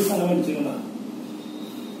നിന്ന് ഈ സാധനം വലിച്ചിട്ടുണ്ട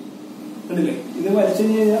കണ്ടില്ലേ. ഇത് വലിച്ചു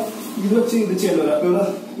കഴിഞ്ഞ് കഴിഞ്ഞാൽ ഇത് വെച്ച് ഇത് ചെയ്യലോ. ഇവിടെ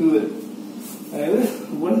ഇത് വരും. അതായത്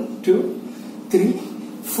 1 2 3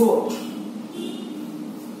 4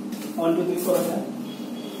 1 2 3 4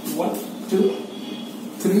 1 2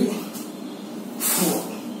 3 4.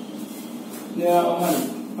 ഞാൻ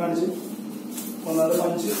കാണിച്ച് ഒന്നാമത്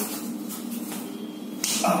പഞ്ച്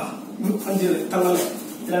പഞ്ച് ചെയ്ത് തള്ളല്ലേ.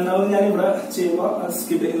 രണ്ടാമത് ഞാൻ ഇവിടെ ചെയ്യുമ്പോ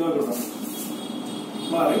സ്കിപ്പ് ചെയ്ത് നോക്കണം.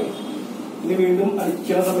 മാറി. ഇനി വീണ്ടും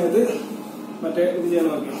അടിക്കണ സമയത്ത് മറ്റേ ഇത് ചെയ്യാൻ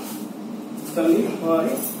നോക്കണം. തള്ളി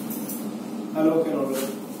മാറി അലോക്കെ നോക്കണം.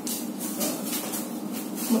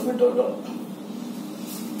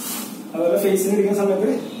 അതുപോലെ ഫേസിന് ഇരിക്കുന്ന സമയത്ത്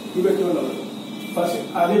ഈ വെട്ടുമല്ലോ. പക്ഷെ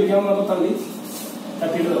ആദ്യം ഇരിക്കാൻ പറഞ്ഞപ്പോ തള്ളി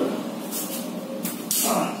തട്ടിയിട്ട് തള്ളി.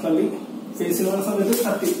 തള്ളി ഫേസിന് വരുന്ന സമയത്ത്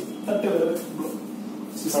തട്ടി തട്ടി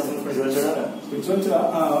പിടിച്ചു.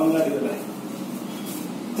 ഒന്നും അടിക്കല്ലേ.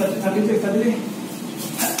 തട്ടി തട്ടി തട്ടി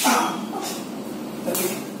തട്ടി.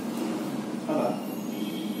 അതാ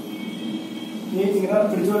നീ ഇങ്ങനെ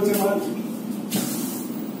പിടിച്ചു വെച്ചാൽ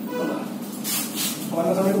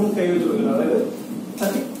വന്ന സമയത്ത് കൈ വെച്ച് കൊടുക്കില്ല. അതായത്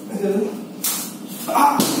തട്ടി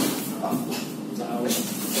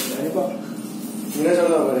ഞാനിപ്പോ ഇങ്ങനെ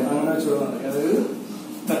ചെറുതാ അങ്ങനെ വെച്ചോളാം. അതായത്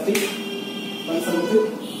തട്ടി വന്ന സമയത്ത്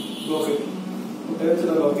ബ്ലോക്ക് ചെയ്യും. കുട്ടിയെ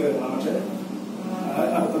വെച്ചിട്ട് ബ്ലോക്ക് ചെയ്തേക്കണം. പക്ഷെ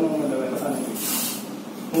അർത്ഥമൊന്നുമില്ല വേറെ സാധനം.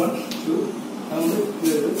 1 2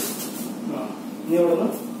 ഇത് ഇനി അവിടെ നിന്ന്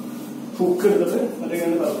ഹുക്ക് എടുത്തിട്ട് മറ്റേ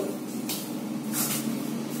കണ്ട് തള്ളു.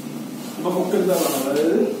 അപ്പൊ ഹുക്ക് എടുത്താൽ വേണം.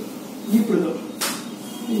 അതായത് ഈ പിടുത്തം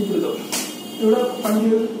ഇവിടെ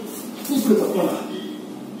പണ്ട് ഈ പിടുത്തം വേണം.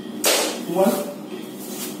 1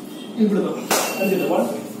 ഈ പിടുത്തം 1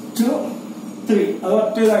 2 3 അത്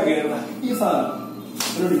ഒറ്റ ഇതാക്കിയായിരുന്നു. ഈ സാധനം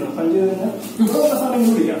പിടിക്കണം. പഞ്ച് ചെയ്ത് കഴിഞ്ഞാൽ ഇവിടെ ഉള്ള സാധനം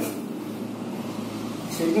പിടിക്കാം.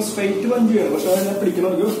 ശരിക്കും സ്ട്രൈറ്റ് പഞ്ച് ചെയ്യണം. പക്ഷെ അതിനെ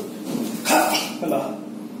പിടിക്കണമെങ്കിൽ അല്ല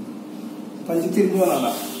പഞ്ച് തിരിഞ്ഞു വന്നല്ല.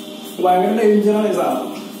 ഭയങ്കര ഡേഞ്ചറാണ് ഈ സാധനം.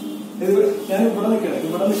 ഇത് ഞാൻ ഇവിടെ നിൽക്കണം.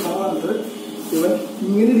 ഇവിടെ നിൽക്കാൻ പറഞ്ഞിട്ട് ഇവൻ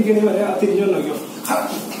ഇങ്ങനെ ഇരിക്കണേ വരെ ആ തിരിഞ്ഞു നോക്കിയോ.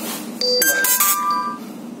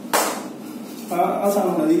 ആ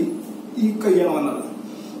സാധനം മതി. ഈ കൈയാണ് വന്നത്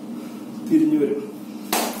തിരിഞ്ഞു വരും.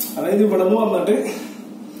 അതായത് ഇവിടെ നിന്ന് വന്നിട്ട്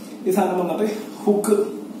ഈ സാധനം വന്നിട്ട് ഹുക്ക്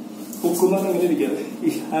എന്ന് പറഞ്ഞാൽ ഇങ്ങനെ ഇരിക്കാതെ ഈ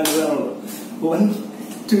ഹാൻഡ് 1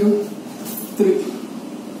 2 3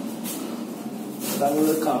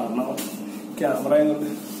 അതങ്ങനെ കാണണം. ക്യാമറ എന്നുണ്ട്.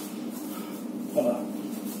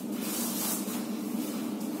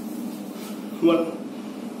 1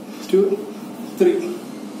 2 3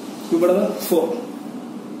 ഇവിടെ 4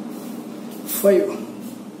 5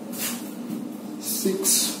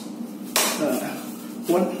 6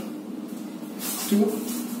 1 2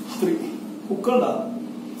 3 ഹുക്കണ്ട.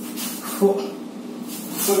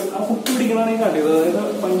 ആ ഹുക്ക് പിടിക്കണാണ് ഈ കാട്ടിയത്. അതായത്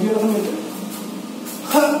പഞ്ച് ചെയ്യുന്ന സമയത്ത്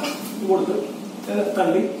കൊടുത്ത്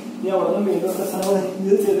തള്ളി ഞാൻ അവിടെ നിന്ന് വീണ്ടും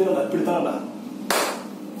ഇത് ചെയ്ത് കണ്ട പിടുത്തം കണ്ട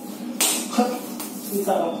ഈ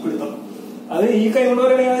സാധനം പിടുത്തം. അത് ഈ കൈ കൊണ്ട്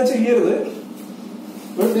പറയുകയാണെങ്കിൽ അത് ചെയ്യരുത്.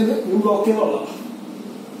 ഇവിടെ ഇത് ബ്ലോക്ക് ചെയ്തോളാം.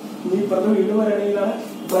 ഇനി ഇപ്പുറത്തെ വീണ്ടും പറയുകയാണെങ്കിലാണ്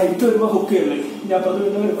റൈറ്റ് വരുമ്പോ ഹുക്ക് ചെയ്യല്ലേ. ഇനി അപ്പുറത്തെ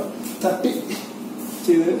വീണ്ടും വരുമ്പോ തട്ടി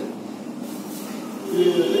ചെയ്ത്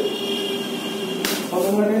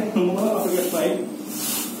ഒന്നും കൂടെ 3 ട്രൈ.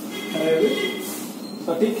 അതായത്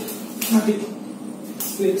തട്ടി തട്ടി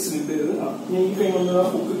സ്ലിപ്പ് ചെയ്ത് ഈ കൈ കൊണ്ട്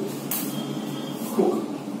ഹുക്ക്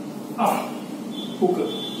ഹുക്ക്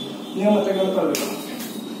ഞാൻ മറ്റേ കണ്ട് തള്ളിക്കണം.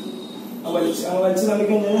 വലിച്ച്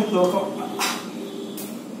തള്ളിക്കഴിഞ്ഞാൽ നോക്കാം.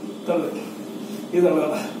 തള്ളി ഇത്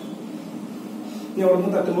തള്ളാണ്. ഇനി അവിടെ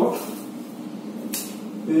നിന്ന് തട്ടുമ്പോ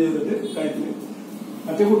ഇത് ചെയ്തിട്ട് കഴുത്തിന്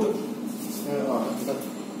മറ്റേ കുത്ത്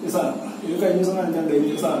ഈ സാധനം. ഇത് കഴിഞ്ഞ ദിവസം കാണിക്കാൻ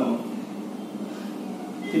ഡേഞ്ചർ സാധനമാണ്.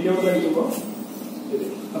 പിന്നെ അവിടെ തടിക്കുമ്പോ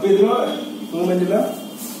അപ്പൊ ഇതിന് മൂവ്മെന്റില്ല.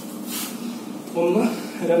 1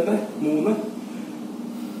 2 3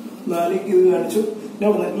 4 ഇത് കാണിച്ചു.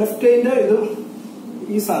 ലെഫ്റ്റ് കൈന്റെ ഇത്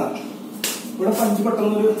ഈ സാധനം ഇവിടെ പഞ്ച്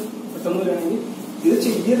പെട്ടെന്ന് വരികയാണെങ്കിൽ ഇത്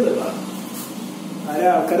ചെയ്യരുത്.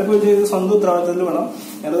 ആൾക്കാരെ പോയി ചെയ്ത് സ്വന്തം ഉത്തരവാദിത്തത്തിൽ വേണം.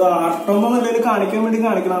 ഞാനത് ആട്ടം എന്ന നിലയിൽ കാണിക്കാൻ വേണ്ടി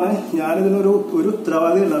കാണിക്കണതാണ്. ഞാനിതിനൊരു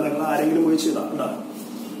ഉത്തരവാദിത്തം ഉണ്ടാകും. നിങ്ങൾ ആരെങ്കിലും പോയി ചെയ്താ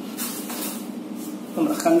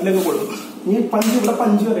കണ്ണിലൊക്കെ കൊടുക്കും. ഈ പഞ്ച് ഇവിടെ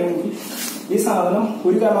പഞ്ച് വരികയാണെങ്കിൽ ഈ സാധനം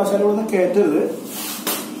ഒരു കാരണവശാലും ഇവിടെ നിന്ന് കയറ്റരുത്.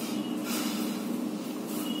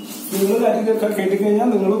 നിങ്ങൾ കേട്ടിക്കഴിഞ്ഞാൽ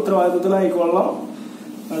നിങ്ങൾ ഉത്തരവാദിത്വത്തിലായിക്കൊള്ളാം.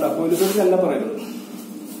 വേണ്ട, പോലീസുകാർക്ക് എല്ലാം പറയരുത്.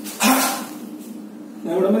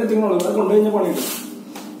 ഞാൻ ഇവിടെ വരെ എത്തിക്കണുള്ളൂ. ഇവിടെ കൊണ്ടുകഴിഞ്ഞാൽ പണിയിട്ട്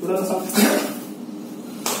ഇവിടെ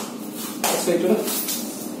സ്റ്റേറ്റ്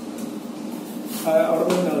അവിടെ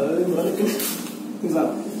നിൽക്കുന്നത്. അതായത് ഇവിടെ നിൽക്കും ഈ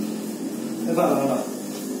സാധനം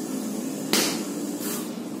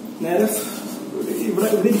നേരെ ഇവിടെ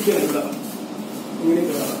ഇരിക്കുകയാണ്. ഇവിടെ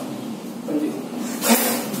ഇങ്ങനെ പഞ്ചി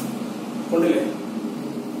കൊണ്ടില്ലേ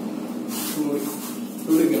ഇവിടെ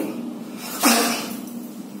ഇരിക്കണം.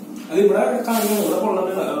 അത് ഇവിടെ കാണിക്കണം. ഇവിടെ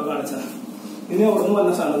കൊള്ളണ്ടേ കാണിച്ച. ഇനി അവിടെ നിന്ന്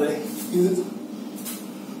വന്ന സാധനത്തെ ഇത്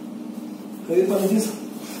പഞ്ചി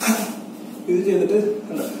ഇത് ചെയ്തിട്ട്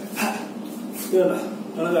കണ്ട ഇതണ്ട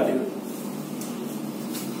ആണ് കാട്ടിയത്.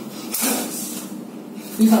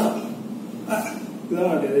 ഈ സാധനം ഇതാണ്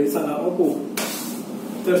കാട്ടിയത്. ഈ സാധനം പോവും,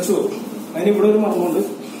 തെറിച്ചു പോകും. അതിന് ഇവിടെ ഒരു മർമ്മമുണ്ട്.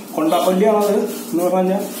 കൊണ്ടാപ്പല്ലിയാണത് എന്ന് പറഞ്ഞു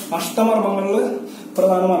കഴിഞ്ഞാൽ അഷ്ടമർമ്മങ്ങളിൽ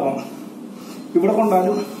പ്രധാന മർമ്മം. ഇവിടെ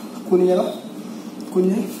കൊണ്ടാലും കുഞ്ഞ്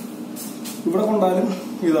ഇവിടെ കൊണ്ടാലും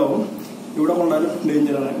ഇതാവും, ഇവിടെ കൊണ്ടാലും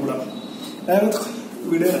ഡേഞ്ചറാണ്. ഇവിടെ അതായത്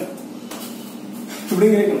വീട് ഇവിടെ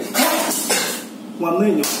ഇങ്ങനെ വന്നു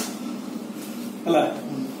കഴിഞ്ഞു അല്ല,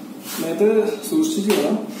 നേരത്തെ സൂക്ഷിച്ച്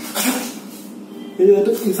ചെയ്യണം.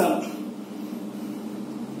 ചെയ്തിട്ട് ഈ സാധനം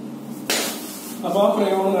അപ്പൊ ആ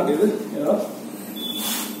പ്രയോഗം കാട്ടിയത് ഏതാ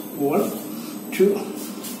 1 2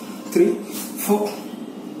 3 4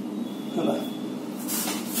 അല്ല,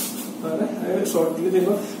 ഷോർട്ടിൽ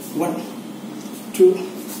ചെയ്യുമ്പോ 1 2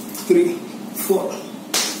 3 4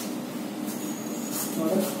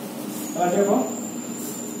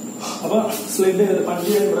 അപ്പൊ സ്ലൈഡ് ചെയ്ത് പഞ്ച്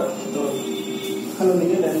ചെയ്യാൻ ഇവിടെ ഹലോ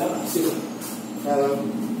നിങ്ങൾ എല്ലാം ചെയ്തു.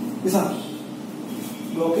 ഈ സാധനം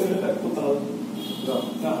ബ്ലോക്ക് ചെയ്തിട്ട് കുത്തണത്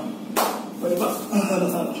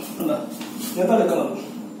സാധനം എന്താ ഞാൻ തടുക്കണം.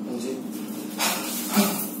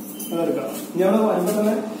 എടുക്കണം. ഞാൻ വരുമ്പോ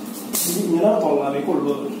തന്നെ ഇങ്ങനെ തോന്നണം, അല്ലെങ്കിൽ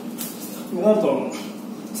കൊള്ളുന്നത് ഇങ്ങനെ തോന്നണം.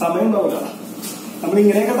 സമയം ഉണ്ടാവില്ല. നമ്മൾ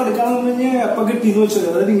ഇങ്ങനെയൊക്കെ തടുക്കാന്ന് പറഞ്ഞു കഴിഞ്ഞാൽ എപ്പം കിട്ടിയെന്ന് വെച്ചത്.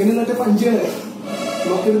 അതായത് ഇങ്ങനെ നിന്നിട്ട് പഞ്ച്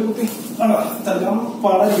ബ്ലോക്ക് ചെയ്തിട്ട് കുത്തി ആണോ തടുക്കാൻ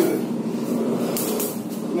പാടായിരിക്കും.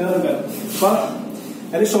 ഇങ്ങനെ തടുക്കാൻ അപ്പൊ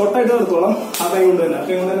അതിൽ ഷോർട്ടായിട്ട് നിർത്തോളാം. ആ കൈ കൊണ്ട് തന്നെ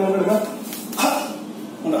കൊണ്ടെടുക്കാം.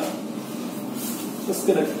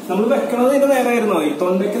 നമ്മൾ വെക്കണത് ഇതിന്റെ നേരെ ആയിരുന്നു മതി.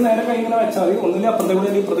 തൊണ്ടയ്ക്ക് നേരെ കൈ ഇങ്ങനെ വെച്ചാൽ മതി. ഒന്നില്ല അപ്പുറത്തെ കൂടെ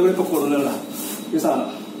അല്ലെങ്കിൽ ഇപ്പുറത്തെ കൂടെ ഇപ്പൊ കൂടുതലല്ല. ഈ സാധനം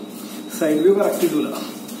സൈഡ് വ്യൂ കറക്റ്റ് കിട്ടൂല.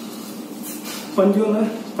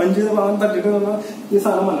 പഞ്ച് ചെയ്ത ഭാഗം തട്ടിട്ട് വന്നാൽ ഈ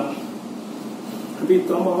സാധനം വരണം. അപ്പൊ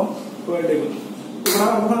ഇത്രയും ഭാഗം പോയിട്ടേക്കും. ഇവിടെ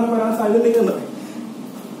അടുത്ത സാധനം വരാൻ സാധ്യതയുണ്ട്.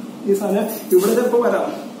 ഈ സാധനം ഇവിടെ ചിലപ്പോ വരാം.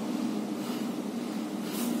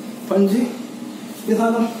 പഞ്ച് ഈ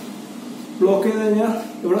സാധനം ബ്ലോക്ക് ചെയ്ത് കഴിഞ്ഞാൽ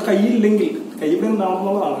ഇവിടെ കൈയില്ലെങ്കിൽ കൈ ഇവിടെ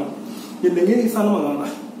ഉണ്ടാവുന്നതാണ്. ഇല്ലെങ്കിൽ ഈ സാധനം വന്നോണ്ട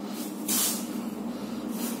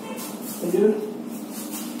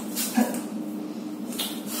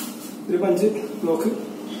ഒരു പഞ്ച് ബ്ലോക്ക്.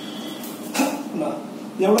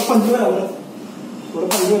 ഞാൻ ഇവിടെ പഞ്ച് വരാമെന്ന്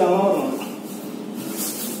പറഞ്ഞത്.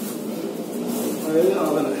 അതായത്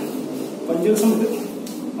അതല്ലേ പഞ്ച് സമയത്ത്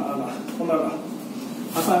കൊണ്ടാണ്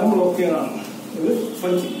ആ സാധനം ബ്ലോക്ക് ചെയ്യാനാണ് ഇത്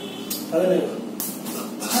പഞ്ച്. അതല്ലേ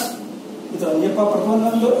ഇനിയപ്പോ അപ്പുറത്ത്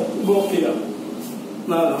വന്നത് ബ്ലോക്ക് ചെയ്യാം.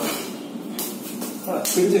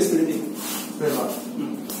 സ്പീഡ്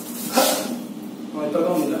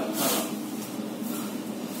ഇപ്പൊന്നില്ല.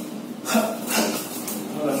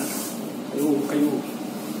 കയ്യോ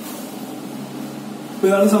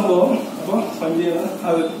ഇതാണ് സംഭവം. അപ്പൊ പഞ്ച് ചെയ്യണം.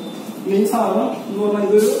 അത് ഇനി ഈ സാധനം എന്ന് പറഞ്ഞാൽ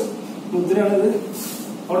ഇതൊരു മുദ്രയാണിത്.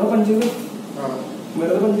 അവിടെ പഞ്ച് ചെയ്ത്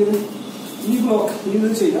വെറുതെ പഞ്ച് ചെയ്ത് ഈ ബ്ലോക്ക് ഇത്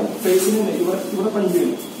ചെയ്യാം. ഫേസിന് ഇവിടെ പഞ്ച്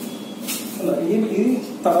ചെയ്യണം. അല്ല ഈ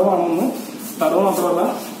തടവാണെന്ന് തടവ് മാത്രമല്ല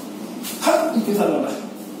ഈ സാധനം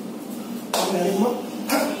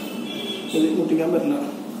മുട്ടിക്കാൻ പറ്റില്ല.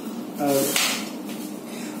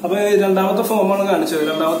 അപ്പൊ രണ്ടാമത്തെ ഫോമാണ് കാണിച്ചത്.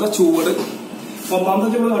 രണ്ടാമത്തെ ചുവട്. ഒന്നാമത്തെ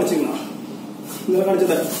ചുവട് കാണിച്ചിരുന്ന ഇന്നലെ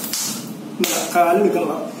കാണിച്ചത്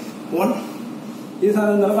കാലെടുക്കണ്ട. 1 ഈ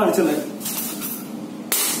സാധനം ഇന്നലെ കാണിച്ചല്ലേ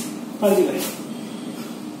കാണിച്ചില്ലേ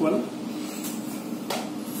 1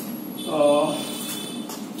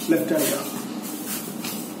 ലെഫ്റ്റ് ഹാൻഡ്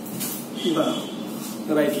ഇതാ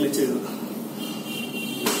റൈറ്റിൽ ചെയ്തത്.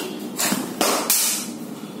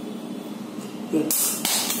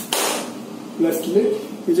 ലെഫ്റ്റില്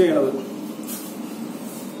ഇത് ചെയ്യണത്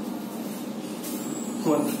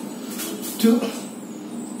 1 2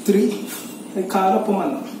 3 കാലൊപ്പം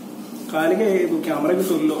വന്ന കാലിക്ക് ക്യാമറ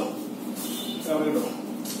കിട്ടുമല്ലോ. ക്യാമറ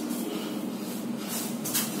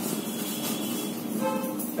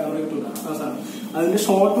കിട്ടൂല. ആ സാധനം അതിന്റെ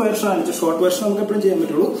ഷോർട്ട് വേർഷൻ ആണ്. ഷോർട്ട് വേർഷൻ നമുക്ക് എപ്പോഴും ചെയ്യാൻ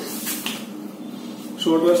പറ്റുള്ളൂ.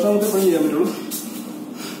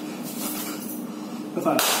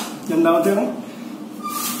 രണ്ടാമത്തേണ്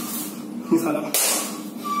ഈ സാധനം.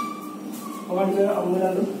 കാണിച്ച 1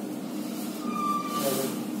 2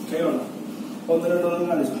 കേട്ടോ 1 2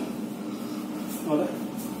 കാണിച്ചു. അതെ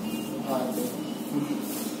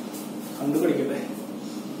കണ്ടു പഠിക്കട്ടെ.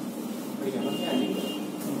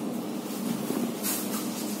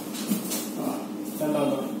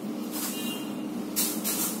 രണ്ടാമത്തെ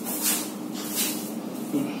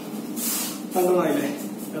രണ്ടെണ്ണമായില്ലേ?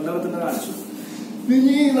 രണ്ടാമത്തെ കാണിച്ചു.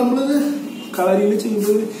 ഇനി നമ്മളിത് കളരിയിൽ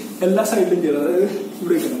ചെയ്ത് എല്ലാ സൈഡിലും ചെയ്തത്, അതായത്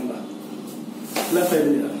ഇവിടെ വെക്കണം, എല്ലാ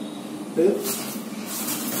സൈഡിലും ചെയ്താൽ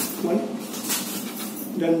 1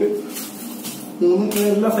 2 3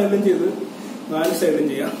 എല്ലാ സൈഡിലും ചെയ്ത് 4 സൈഡിലും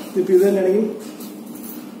ചെയ്യാം. ഇപ്പൊ ഇത് തന്നെയാണെങ്കിൽ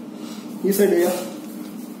ഈ സൈഡ് ചെയ്യാം,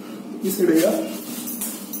 ഈ സൈഡ് ചെയ്യാം,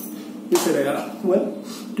 ഈ സൈഡ് ചെയ്യാം. 1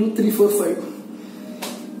 2 3 4 5.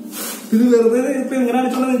 ഇത് വെറുതെ ഇപ്പൊ എങ്ങനെ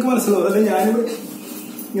കാണിച്ചാൽ നിങ്ങൾക്ക് മനസ്സിലാവും. അതല്ല ഞാനിവിടെ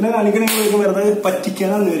ഇങ്ങനെ കാണിക്കണമെങ്കിൽ വെറുതെ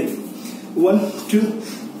പറ്റിക്കാനാന്ന് വിചാരിക്കും. 1 2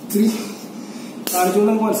 3 കാണിച്ചുകൊണ്ട്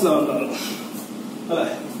നമുക്ക് മനസ്സിലാവുന്നതാണ് അല്ലെ?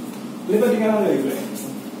 ഇതിൽ പറ്റിക്കാനാന്ന് വിചാരിക്കൂലേ?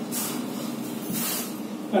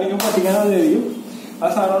 കാണിക്കുമ്പോൾ പറ്റിക്കാനാന്ന് വിചാരിക്കും. ആ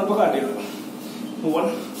സാധനമാണ് ഇപ്പൊ കാട്ടിയത്. 1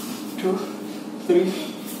 2 3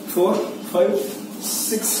 4 5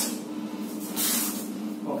 6.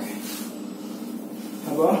 ഓക്കെ,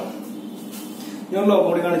 അപ്പൊ ഞാൻ ലോക്ക്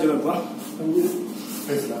കൂടി കാണിച്ചു കൊടുക്കാം. 5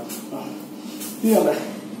 ഇനി കണ്ടേ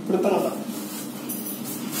ഇവിടുത്തെ കണ്ട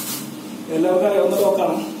എല്ലാവർക്കും അറിയാവുന്ന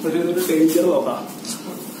ലോക്കാണ്. പക്ഷെ ഇതൊരു ഡേഞ്ചർ ലോക്കാണ്.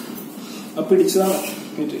 ആ പിടിച്ചതാണ്.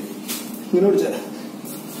 ഇങ്ങനെ പിടിച്ച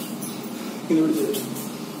ഇങ്ങനെ പിടിച്ചത്.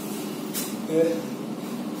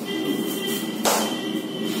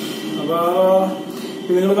 അപ്പൊ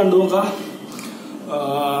നിങ്ങൾ കണ്ടു നോക്കാം.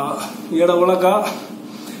 ഈ ഇടവുകളൊക്കെ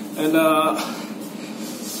എന്നാ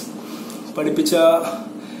പഠിപ്പിച്ച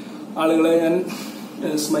ആളുകളെ ഞാൻ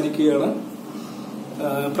സ്മരിക്കുകയാണ്.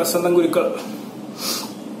 പ്രസന്നം ഗുരുക്കൾ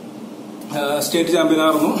സ്റ്റേറ്റ്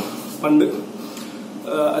ചാമ്പ്യനായിരുന്നു പണ്ട്.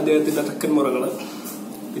 അദ്ദേഹത്തിന്റെ തെക്കൻ മുറകള്,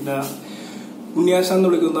 പിന്നെ ഉണ്ണിയാശാൻ എന്ന്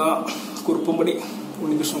വിളിക്കുന്ന കുറുപ്പുംപടി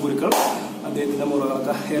ഉണ്ണികൃഷ്ണൻ ഗുരുക്കൾ, അദ്ദേഹത്തിന്റെ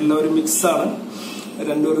മുറകളൊക്കെ എല്ലാവരും മിക്സാണ്.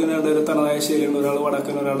 രണ്ടുപേർക്കും ഒരു തനതായ ശൈലിയുണ്ട്. ഒരാൾ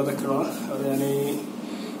വടക്കൻ, ഒരാൾ തെക്കനാണ്. അത് ഞാൻ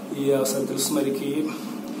ഈ അവസരത്തിൽ സ്മരിക്കുകയും,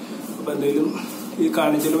 അപ്പൊ എന്തെങ്കിലും ഈ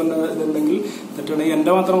കാണിച്ചൽ ഇതുണ്ടെങ്കിൽ തെറ്റുണ്ടെങ്കിൽ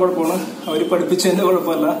എന്റെ മാത്രം കുഴപ്പമാണ്. അവർ പഠിപ്പിച്ചതിന്റെ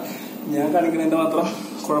കുഴപ്പമല്ല, ഞാൻ കാണിക്കുന്നതിന്റെ മാത്രം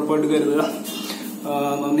കുഴപ്പമായിട്ട് കരുതുക.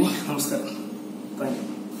 നന്ദി, നമസ്കാരം, താങ്ക് യു.